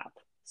slap.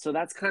 So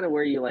that's kind of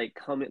where you like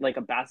come in, like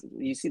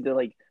you see the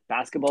like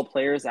basketball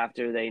players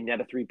after they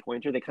net a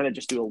 3-pointer, they kind of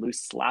just do a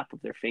loose slap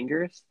with their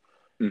fingers,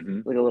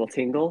 Hmm. like a little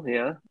tingle.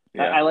 Yeah.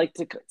 Yeah. I like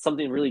to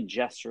something really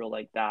gestural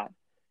like that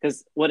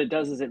because what it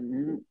does is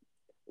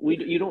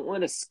you don't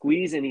want to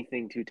squeeze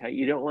anything too tight.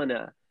 You don't want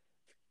to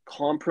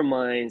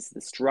compromise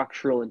the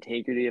structural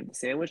integrity of the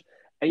sandwich,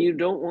 and you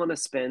don't want to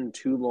spend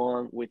too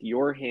long with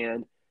your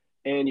hand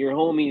and your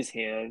homie's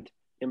hand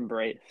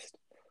embraced.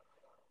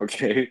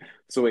 Okay.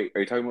 So wait,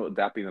 are you talking about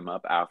dapping them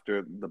up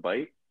after the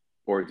bite?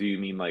 Or do you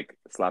mean like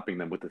slapping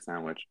them with the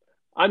sandwich?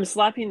 I'm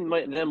slapping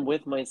them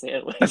with my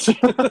sandwich.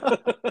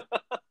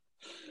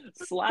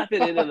 Slap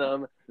it into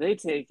them. They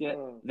take it.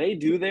 Oh, They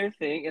do their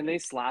thing, and they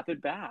slap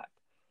it back.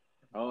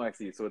 I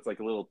see. So it's like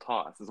a little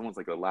toss. It's almost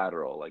like a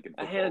lateral, like in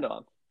A football.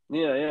 handoff.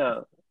 Yeah, yeah.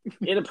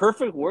 In a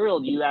perfect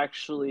world, you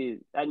actually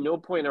at no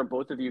point are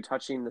both of you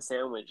touching the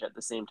sandwich at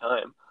the same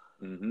time.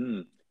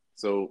 Hmm.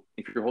 So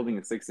if you're holding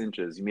it 6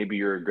 inches, maybe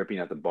you're gripping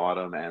at the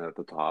bottom and at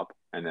the top,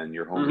 and then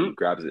your Mm-hmm. homie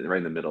grabs it right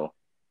in the middle.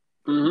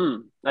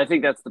 Mm-hmm. I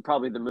think that's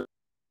probably the move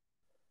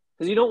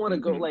because you don't want to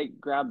go Hmm. like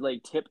grab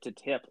like tip to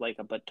tip like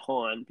a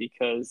baton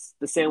because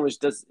the sandwich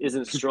does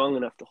isn't strong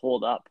enough to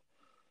hold up.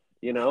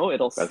 You know,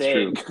 it'll That's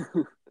true.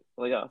 sag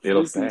like a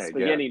It'll fluky sag. Yeah.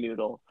 spaghetti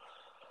noodle.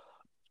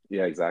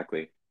 Yeah,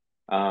 exactly.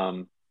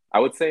 I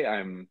would say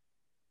I'm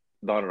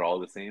not at all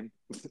the same.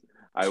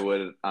 I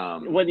would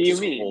What do you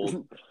just hold.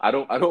 mean? I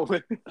don't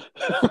what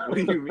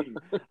do you mean?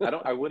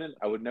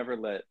 I would never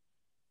let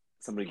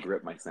somebody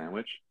grip my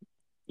sandwich.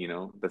 You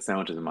know, the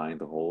sandwich is mine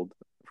to hold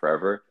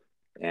forever.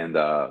 And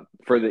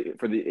for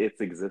the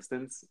its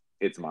existence,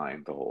 it's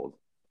mine to hold.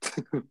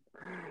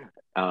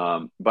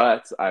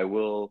 But I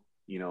will,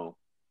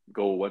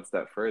 go one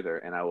step further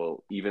and I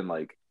will even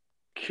like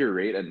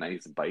curate a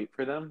nice bite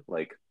for them.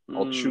 Like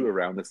I'll chew Mm,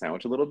 around the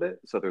sandwich a little bit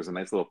so there's a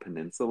nice little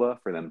peninsula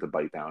for them to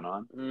bite down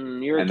on.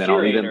 you're a And then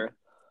curator.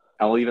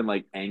 I'll even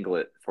like angle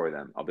it for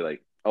them. I'll be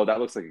like, "Oh, that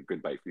looks like a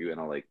good bite for you." And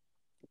I'll like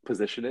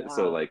position it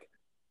so Wow. like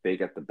they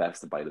get the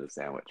best bite of the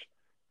sandwich.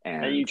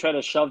 And you And try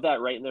to shove that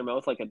right in their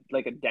mouth like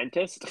a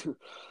dentist.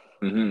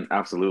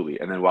 absolutely.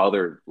 And then while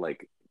their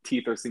like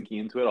teeth are sinking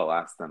into it, I'll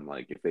ask them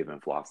like if they've been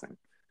flossing.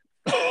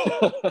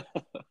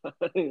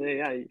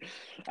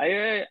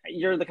 Yeah,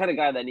 you're the kind of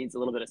guy that needs a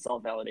little bit of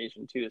self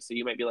validation too. So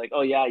you might be like,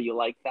 "Oh yeah, you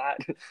like that."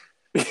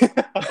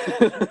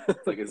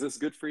 It's like, is this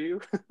good for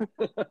you?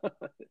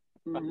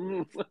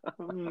 Mhm.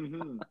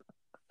 hmm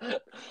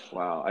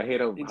Wow, I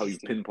hate how you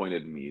Interesting.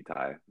 pinpointed me,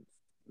 Ty.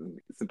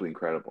 It's simply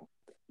incredible.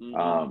 Hmm.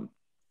 Um,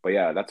 but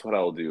yeah, that's what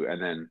I'll do.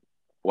 And then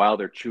while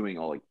they're chewing,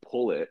 I'll like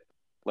pull it,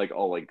 like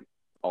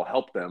I'll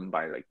help them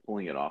by like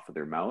pulling it off of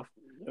their mouth.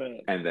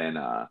 Right. And then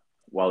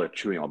while they're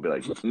chewing, I'll be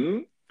like,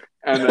 mm?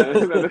 And then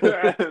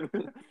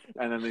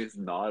and then they just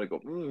nod and go,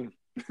 mm.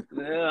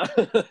 Yeah.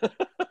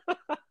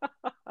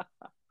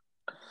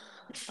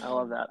 I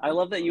love that. I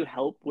love that you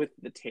help with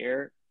the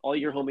tear. All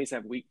your homies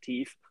have weak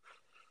teeth.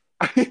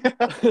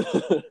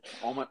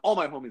 All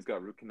my homies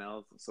got root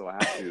canals, so I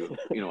have to,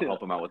 Yeah. help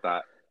them out with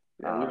that.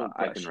 Yeah, we don't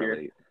I can brush here.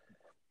 relate.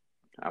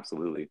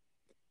 Absolutely.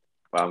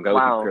 Well, I'm glad we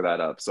could clear Wow. that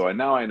up. So I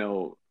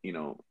know,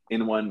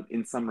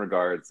 in some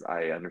regards,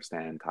 I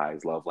understand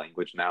Ty's love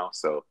language now.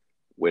 So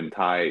when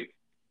Ty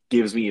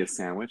gives me a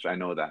sandwich, I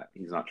know that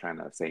he's not trying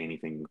to say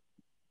anything,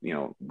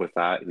 with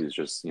that. He's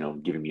just,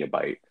 giving me a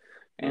bite.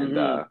 And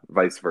Hmm.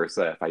 vice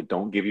versa. If I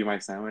don't give you my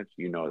sandwich,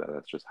 you know that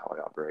that's just how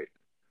I operate.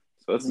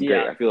 So this is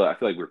great. Yeah, I feel like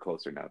we're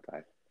closer now,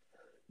 Ty.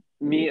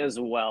 me as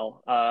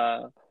well.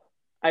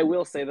 I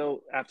will say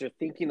though, after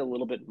thinking a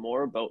little bit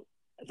more about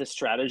the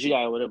strategy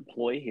I would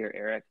employ here,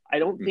 Eric, I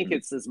don't think Hmm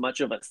it's as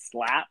much of a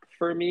slap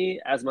for me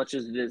as much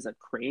as it is a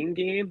crane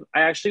game.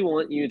 I actually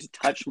want you to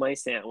touch my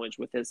sandwich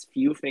with as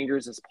few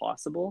fingers as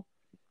possible.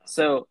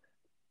 So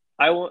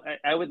I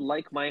would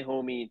like my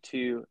homie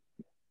to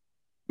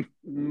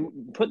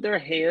put their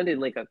hand in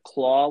like a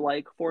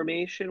claw-like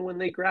formation when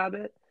they grab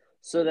it,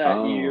 so that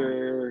Oh,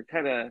 you're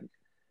kind of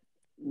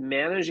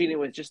managing it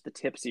with just the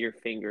tips of your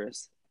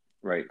fingers.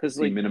 right. Because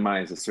So you like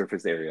minimize the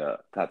surface area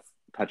that's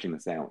touching the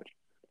sandwich.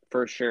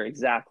 for sure,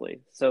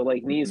 exactly. So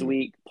like knees Hmm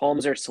weak,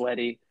 palms are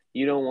sweaty.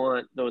 You don't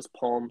want those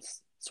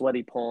palms,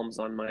 sweaty palms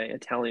on my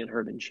Italian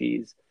herb and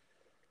cheese.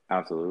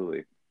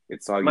 Absolutely.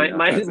 It's soggy My enough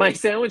my as my is.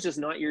 sandwich is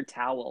not your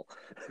towel.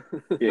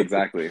 Yeah,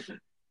 exactly.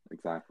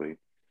 Exactly.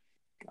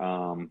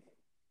 Um,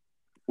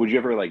 would you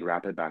ever like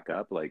wrap it back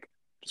up? Like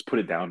just put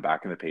it down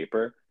back in the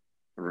paper,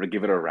 or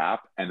give it a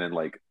wrap, and then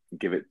like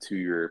give it to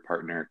your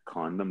partner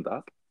condomed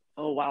up?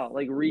 Oh wow,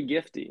 like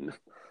regifting.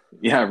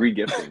 Yeah,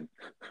 regifting.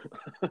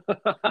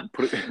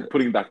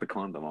 Putting back the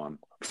condom on.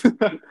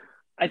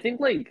 I think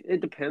like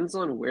it depends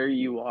on where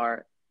you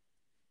are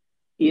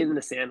in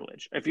the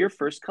sandwich. If your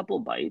first couple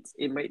bites,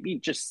 it might be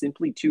just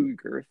simply too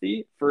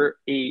girthy for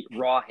a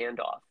raw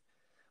handoff.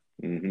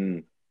 hmm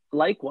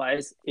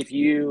Likewise, if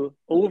you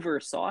over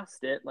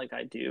sauced it, like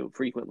I do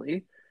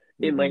frequently,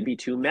 it might hmm be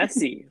too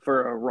messy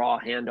for a raw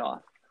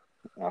handoff.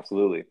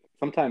 Absolutely.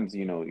 Sometimes,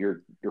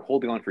 you're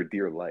holding on for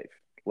dear life.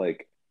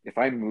 Like if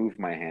I move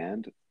my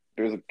hand,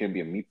 there's gonna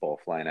be a meatball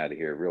flying out of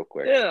here real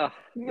quick. Yeah,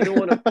 you don't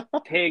want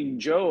to peg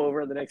Joe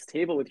over at the next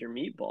table with your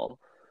meatball.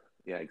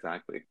 Yeah,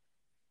 exactly.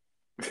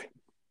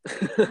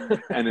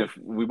 And if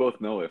we both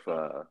know if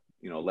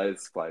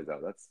Les flies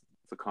out, it's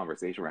a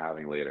conversation we're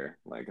having later.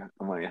 Like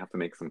I might have to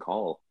make some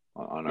call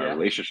on our Yeah,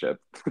 relationship.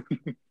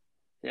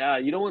 yeah,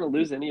 you don't want to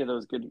lose any of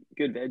those good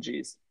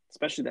veggies,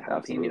 especially the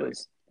Absolutely.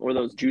 jalapenos or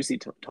those juicy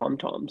tom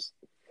toms.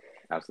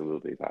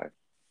 Absolutely, Ty.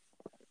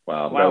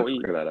 Wow, I'm glad Wow, we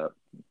could clear that up.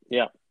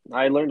 yeah,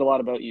 I learned a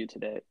lot about you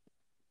today.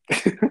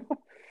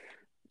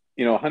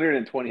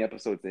 120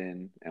 episodes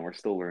in, and we're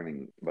still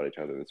learning about each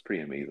other. That's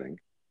pretty amazing.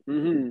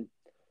 Hmm.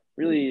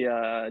 Really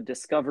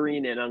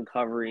discovering and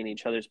uncovering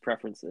each other's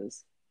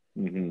preferences.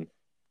 Hmm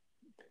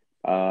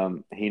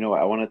Hey,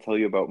 I want to tell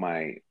you about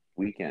my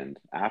weekend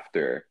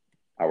after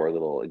our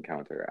little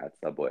encounter at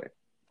Subway.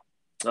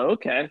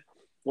 Okay,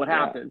 what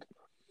Yeah. happened?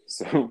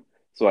 So,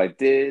 so I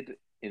did,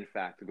 in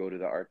fact, go to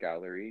the art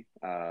gallery.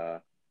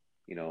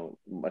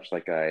 Much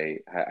like I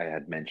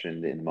had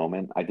mentioned in the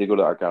moment, I did go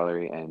to the art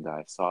gallery and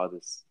I saw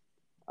this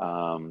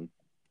um,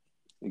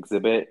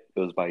 exhibit. It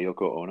was by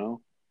Yoko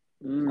Ono.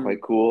 Mm,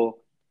 Quite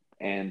cool,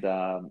 and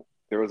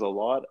there was a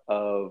lot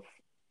of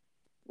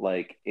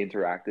like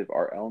interactive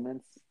art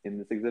elements in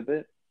this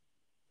exhibit.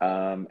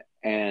 And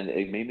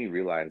it made me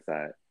realize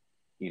that,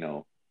 you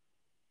know,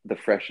 the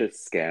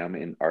freshest scam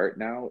in art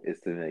now is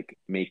to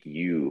make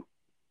you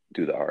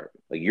do the art.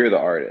 Like you're the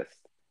artist.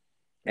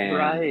 And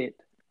Right.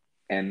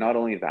 not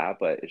only that,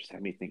 but it just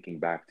had me thinking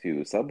back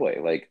to Subway.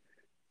 Like,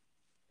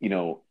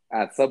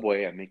 at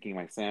Subway, I'm making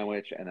my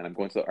sandwich and then I'm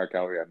going to the art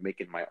gallery, I'm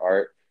making my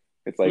art.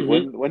 It's like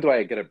Hmm. when do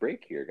I get a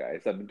break here,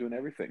 guys? I've been doing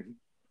everything.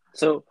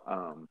 So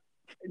Um,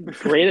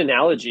 great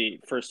analogy,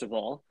 first of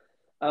all.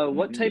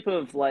 What mhm. type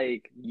of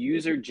like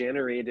user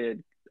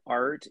generated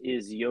art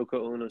is Yoko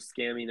Ono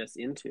scamming us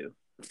into?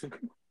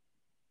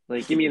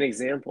 Like, give me an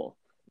example.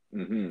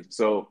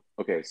 So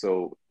okay,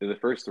 so in the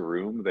first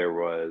room there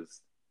were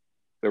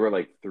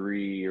like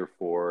three or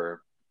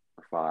four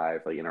or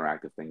five like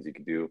interactive things you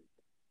could do.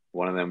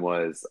 One of them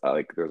was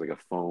like there was like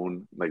a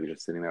phone, like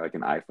just sitting there like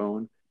an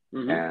iPhone,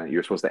 Hmm. and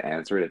you're supposed to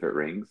answer it if it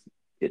rings.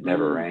 It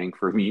never Mm, rang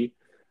for me.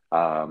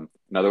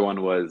 Another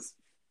one was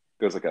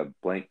there's like a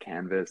blank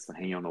canvas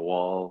hanging on the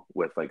wall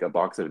with like a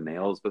box of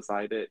nails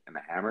beside it and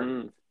a hammer,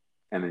 mm,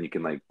 and then you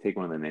can like take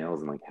one of the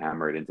nails and like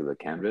hammer it into the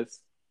canvas,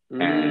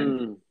 and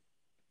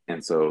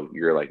mm. so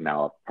you're like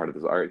now a part of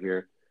this art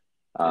here.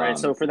 Right.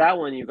 So Um, for that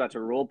one, you got to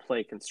role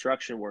play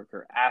construction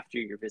worker after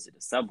your visit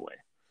to Subway.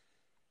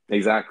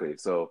 exactly.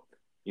 So,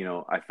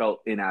 I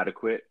felt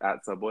inadequate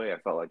at Subway. I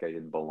felt like I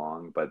didn't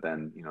belong, but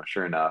then,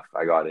 sure enough,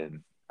 I got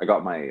in. I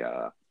got my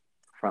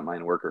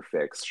frontline worker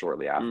fix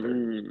shortly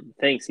after.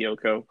 Thanks,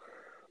 Yoko.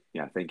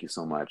 Yeah, thank you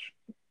so much.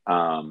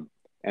 Um,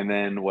 and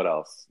then what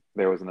else?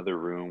 There was another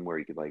room where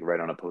you could like write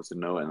on a post-it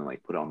note and then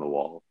like put it on the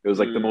wall. It was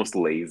like the Mm, most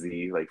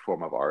lazy like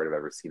form of art I've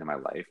ever seen in my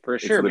life. for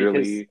It's sure, because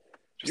literally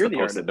just you're a the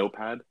post-it artist.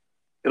 notepad.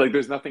 Like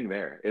there's nothing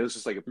there. It was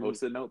just like a Mhm.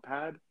 post-it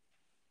notepad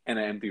and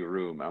an empty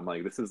room. I'm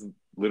like, this is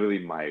literally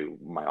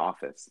my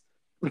office.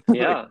 like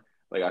Yeah.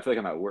 like I feel like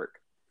I'm at work.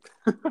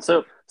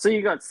 So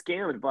you got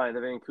scammed by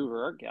the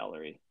Vancouver Art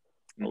Gallery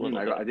a little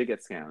I bit. did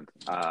get scammed.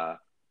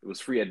 It was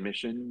free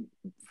admission,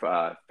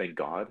 thank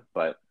God,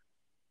 but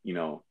you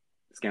know,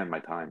 scammed my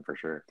time for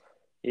sure.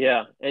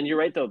 Yeah, and you're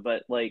right though,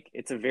 but like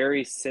it's a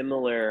very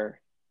similar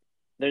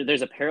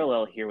there's a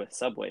parallel here with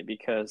Subway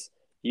because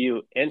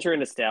you enter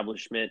an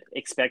establishment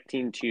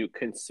expecting to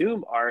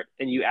consume art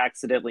and you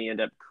accidentally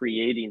end up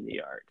creating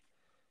the art.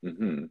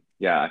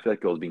 Yeah, I feel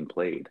like it was being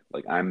played.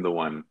 Like I'm the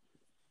one,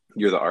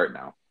 you're the art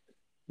now.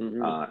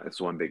 Hmm.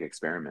 It's one big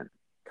experiment,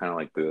 kind of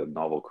like the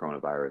novel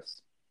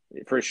coronavirus.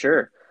 For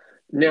sure.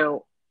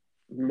 Now,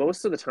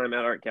 most of the time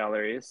at art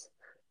galleries,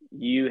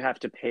 you have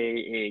to pay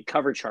a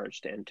cover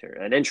charge to enter,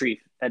 an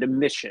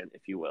admission,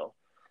 if you will.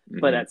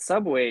 But hmm at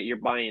Subway, you're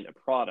buying a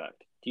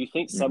product. Do you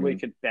think Subway hmm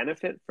could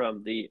benefit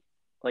from the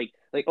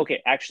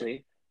okay,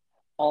 actually,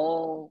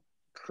 all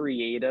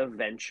creative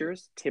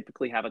ventures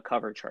typically have a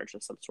cover charge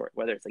of some sort,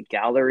 whether it's a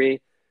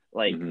gallery,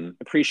 like hmm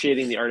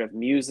appreciating the art of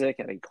music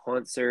at a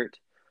concert.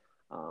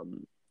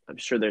 Um, I'm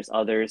sure there's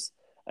others.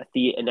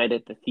 A night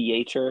at the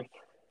theater,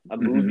 a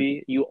hmm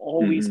movie. You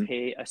always hmm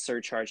pay a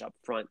surcharge up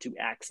front to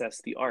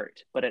access the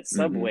art, but at hmm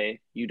Subway,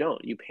 you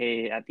don't. You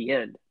pay at the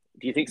end.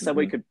 Do you think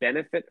Subway hmm could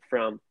benefit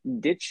from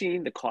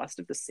ditching the cost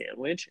of the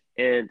sandwich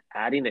and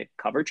adding a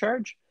cover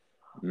charge?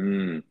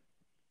 mm.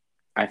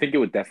 I think it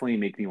would definitely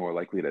make me more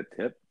likely to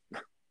tip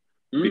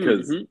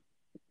because Mm-hmm.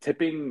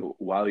 tipping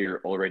while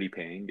you're already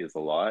paying is a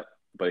lot.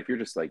 But if you're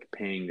just like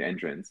paying the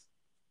entrance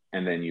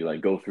and then you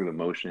like go through the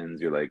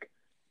motions, you're like,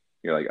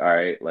 all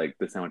right, like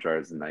the sandwich jar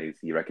is nice.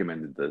 He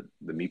recommended the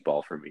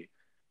meatball for me.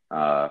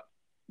 Uh,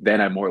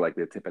 then I'm more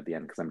likely to tip at the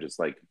end because I'm just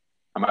like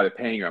I'm either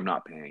paying or I'm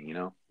not paying.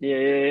 Yeah, yeah,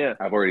 yeah.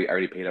 I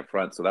already paid up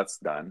front, so that's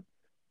done.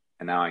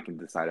 And now I can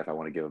decide if I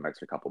want to give him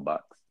extra couple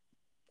bucks.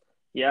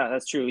 Yeah,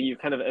 that's true. You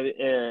kind of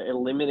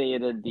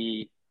eliminated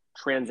the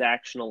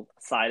transactional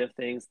side of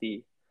things.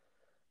 The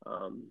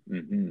um,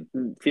 hmm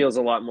feels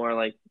a lot more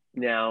like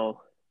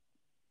now.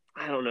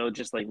 I don't know,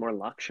 just like more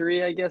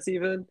luxury, I guess,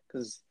 even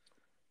because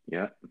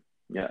Yeah,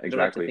 yeah, you don't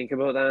have to exactly. think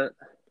about that.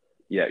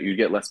 Yeah, you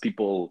get less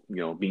people,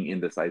 being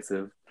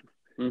indecisive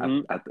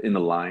Mm-hmm. in the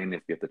line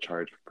if you have to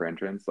charge for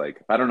entrance. Like,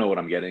 if I don't know what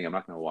I'm getting, I'm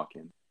not gonna walk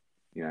in.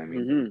 You know what I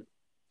mean? Mm-hmm.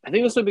 I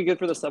think this would be good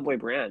for the Subway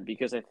brand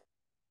because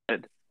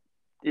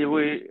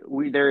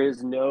we there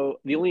is no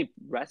the only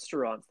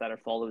restaurants that are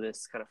follow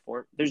this kind of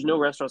form. There's no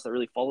restaurants that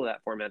really follow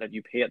that format of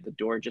you pay at the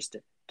door just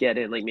to get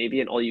in, like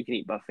maybe an all you can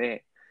eat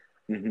buffet.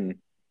 hmm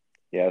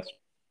Yes.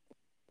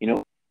 You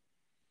know,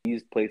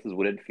 these places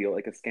wouldn't feel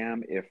like a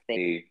scam if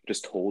they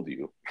just told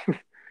you,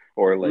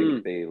 or like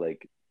if Mm. they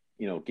like,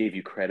 gave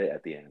you credit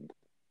at the end,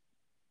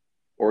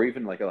 or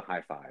even like a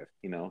high five,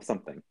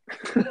 something.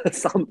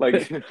 Something.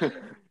 Like,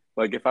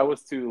 like if I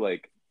was to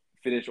like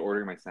finish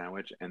ordering my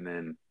sandwich and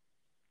then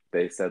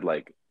they said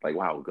like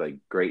wow, like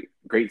great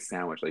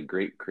sandwich, like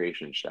great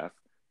creation, chef,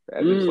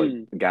 and just like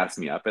Mm. gas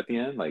me up at the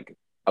end, like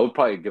I would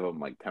probably give them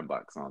like $10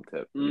 on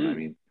tip. You know what I Mm.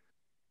 mean?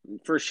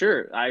 For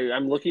sure.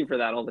 I'm looking for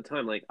that all the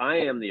time. Like I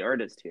am the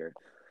artist here.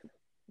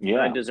 I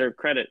Yeah. deserve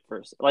credit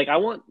first. Like I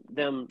want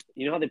them.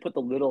 You know how they put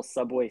the little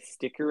Subway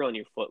sticker on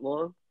your foot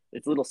long?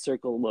 It's a little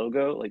circle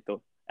logo, like the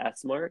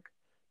S mark,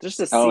 just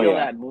to Oh seal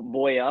yeah. that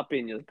boy up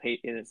in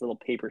in its little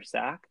paper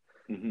sack.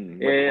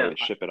 Mm-hmm. Yeah, Like how yeah, they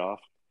ship it off.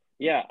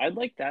 yeah. I'd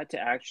like that to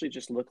actually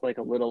just look like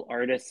a little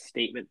artist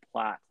statement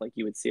plaque, like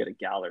you would see at a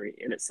gallery,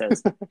 and it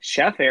says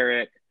Chef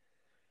Eric,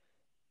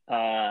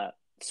 uh,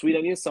 sweet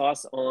onion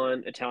sauce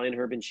on Italian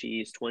herb and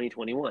cheese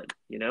 2021.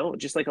 You know,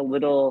 just like a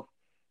little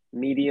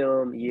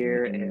medium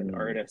year and Mm-hmm.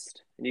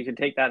 artist, and you can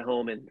take that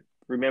home and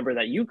remember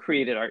that you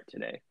created art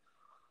today.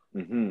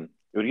 Mm-hmm.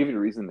 It would give you a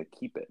reason to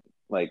keep it.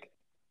 Like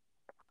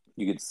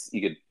you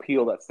could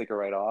peel that sticker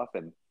right off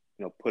and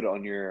put it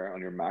on your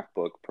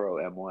MacBook Pro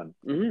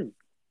M1.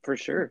 For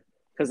sure,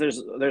 because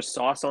there's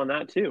sauce on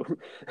that too.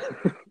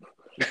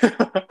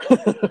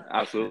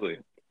 Absolutely.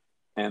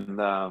 And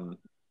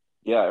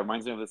yeah, it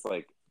reminds me of this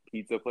like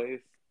pizza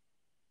place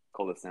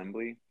called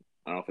Assembly.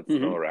 I don't know if it's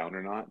still Hmm. around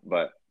or not,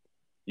 but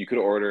you could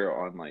order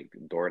on like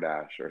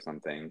DoorDash or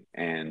something,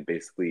 and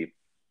basically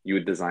you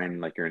would design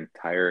like your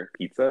entire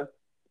pizza,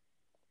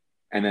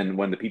 and then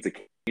when the pizza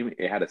came,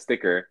 it had a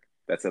sticker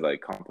that said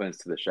like compliments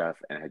to the chef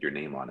and had your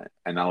name on it,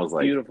 and that was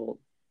like Beautiful.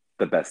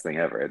 the best thing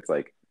ever. It's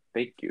like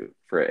thank you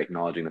for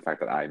acknowledging the fact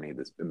that I made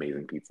this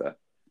amazing pizza.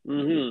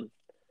 Hmm.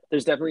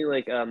 There's definitely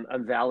like a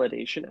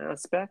validation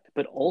aspect,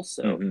 but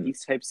also Hmm.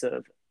 these types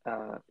of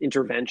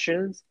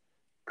interventions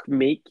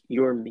make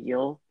your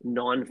meal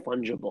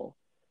non-fungible.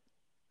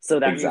 So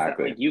that means that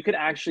Exactly. like you could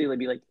actually like,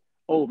 be like,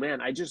 oh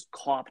man, I just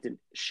copped a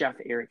Chef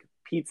Eric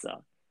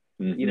pizza.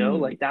 You know,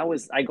 Hmm. like that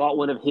was I got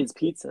one of his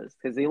pizzas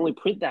because they only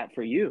print that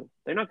for you.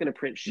 They're not going to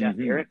print Chef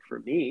Hmm. Eric for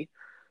me.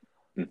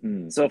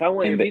 Hmm. So if I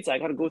want your And the, pizza, I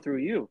got to go through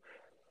you.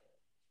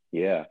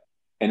 yeah,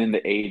 and in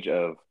the age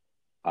of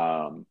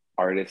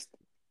artist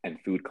and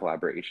food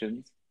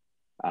collaborations,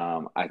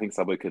 I think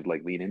Subway could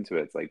like lean into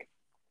it. It's like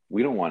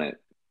we don't want it,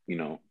 we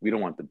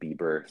don't want the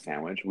Bieber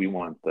sandwich. We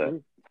want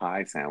the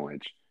Thai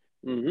sandwich,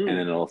 and Mm-hmm. then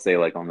it'll say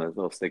like on the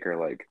little sticker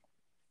like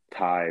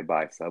Thai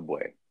by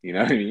Subway. You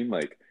know what I mean?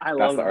 Like I that's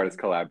love the that. artist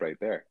collab right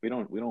there. We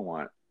don't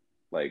want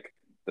like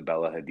the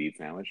Bella Hadid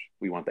sandwich.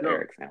 We want the No,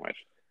 Eric sandwich.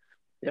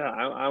 yeah,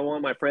 I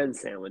want my friends'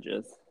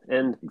 sandwiches.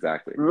 And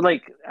Exactly.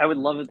 like, I would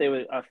love if they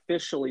would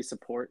officially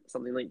support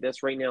something like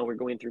this. Right now, we're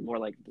going through more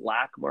like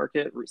black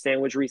market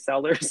sandwich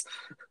resellers.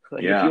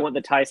 Like, if you Yeah. want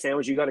the Thai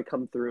sandwich, you got to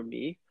come through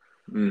me.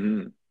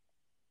 Hmm.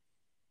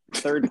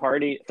 Third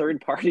party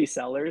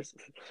sellers.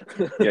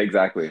 Yeah,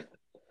 exactly.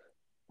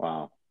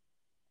 Wow.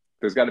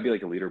 There's got to be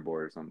like a leaderboard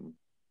or something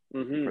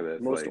for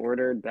this. Most Like,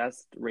 ordered,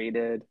 best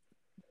rated.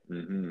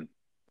 hmm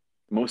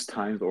most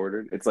times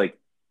ordered. It's like,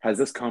 has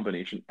this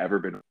combination ever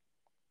been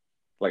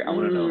like, I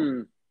want to know.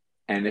 Mm,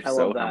 And if I love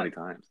so, how that. many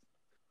times?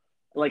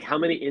 Like, how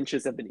many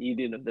inches have been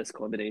eaten of this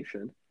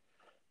combination?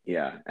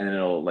 Yeah. And then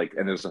it'll like,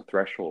 and there's a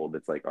threshold.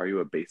 It's like, are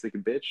you a basic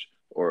bitch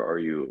or are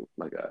you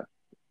like a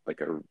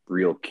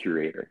real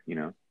curator, you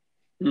know?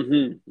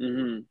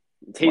 Wow.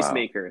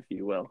 Tastemaker, if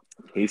you will.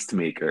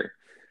 Tastemaker.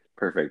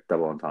 Perfect.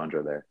 Double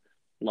entendre there.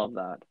 Love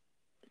that.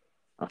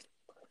 Oh,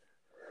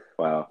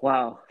 wow.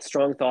 Wow.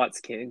 Strong thoughts,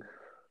 King.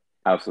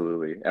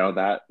 Absolutely. And on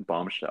that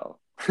bombshell,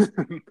 I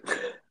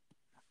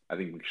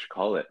think we should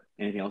call it.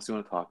 Anything else you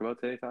want to talk about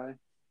today, Ty?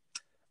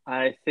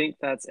 I think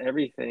that's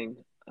everything.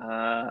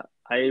 I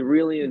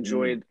really Hmm.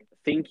 enjoyed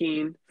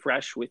thinking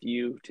fresh with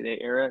you today,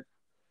 Eric.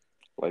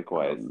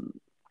 Likewise. Um,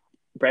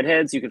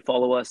 Breadheads, you can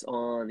follow us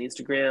on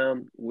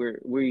Instagram.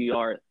 We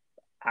are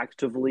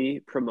actively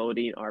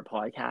promoting our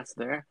podcast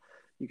there.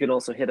 You can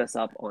also hit us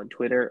up on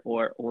Twitter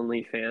or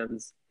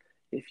OnlyFans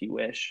if you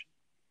wish.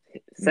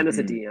 Send us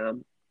a Hmm.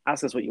 DM.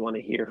 Ask us what you want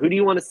to hear. Who do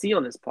you want to see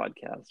on this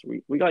podcast?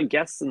 We got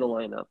guests in the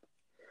lineup.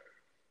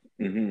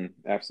 Hmm.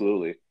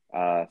 Absolutely.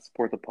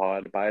 Support the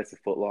pod. Buy us a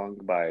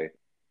footlong by,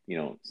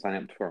 sign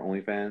up to our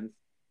OnlyFans.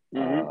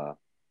 Mm-hmm. Uh,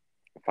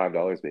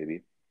 $5, baby.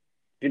 If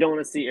you don't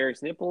want to see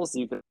Eric's nipples,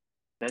 you can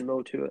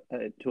Venmo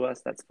to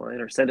us. That's fine,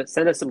 or send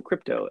us some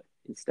crypto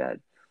instead.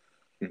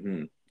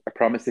 Hmm. I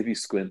promise if you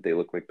squint, they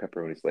look like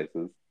pepperoni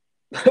slices.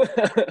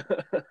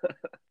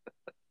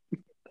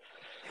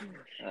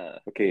 uh,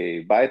 Okay,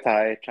 bye,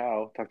 Ty.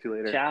 Ciao. Talk to you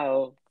later.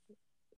 Ciao.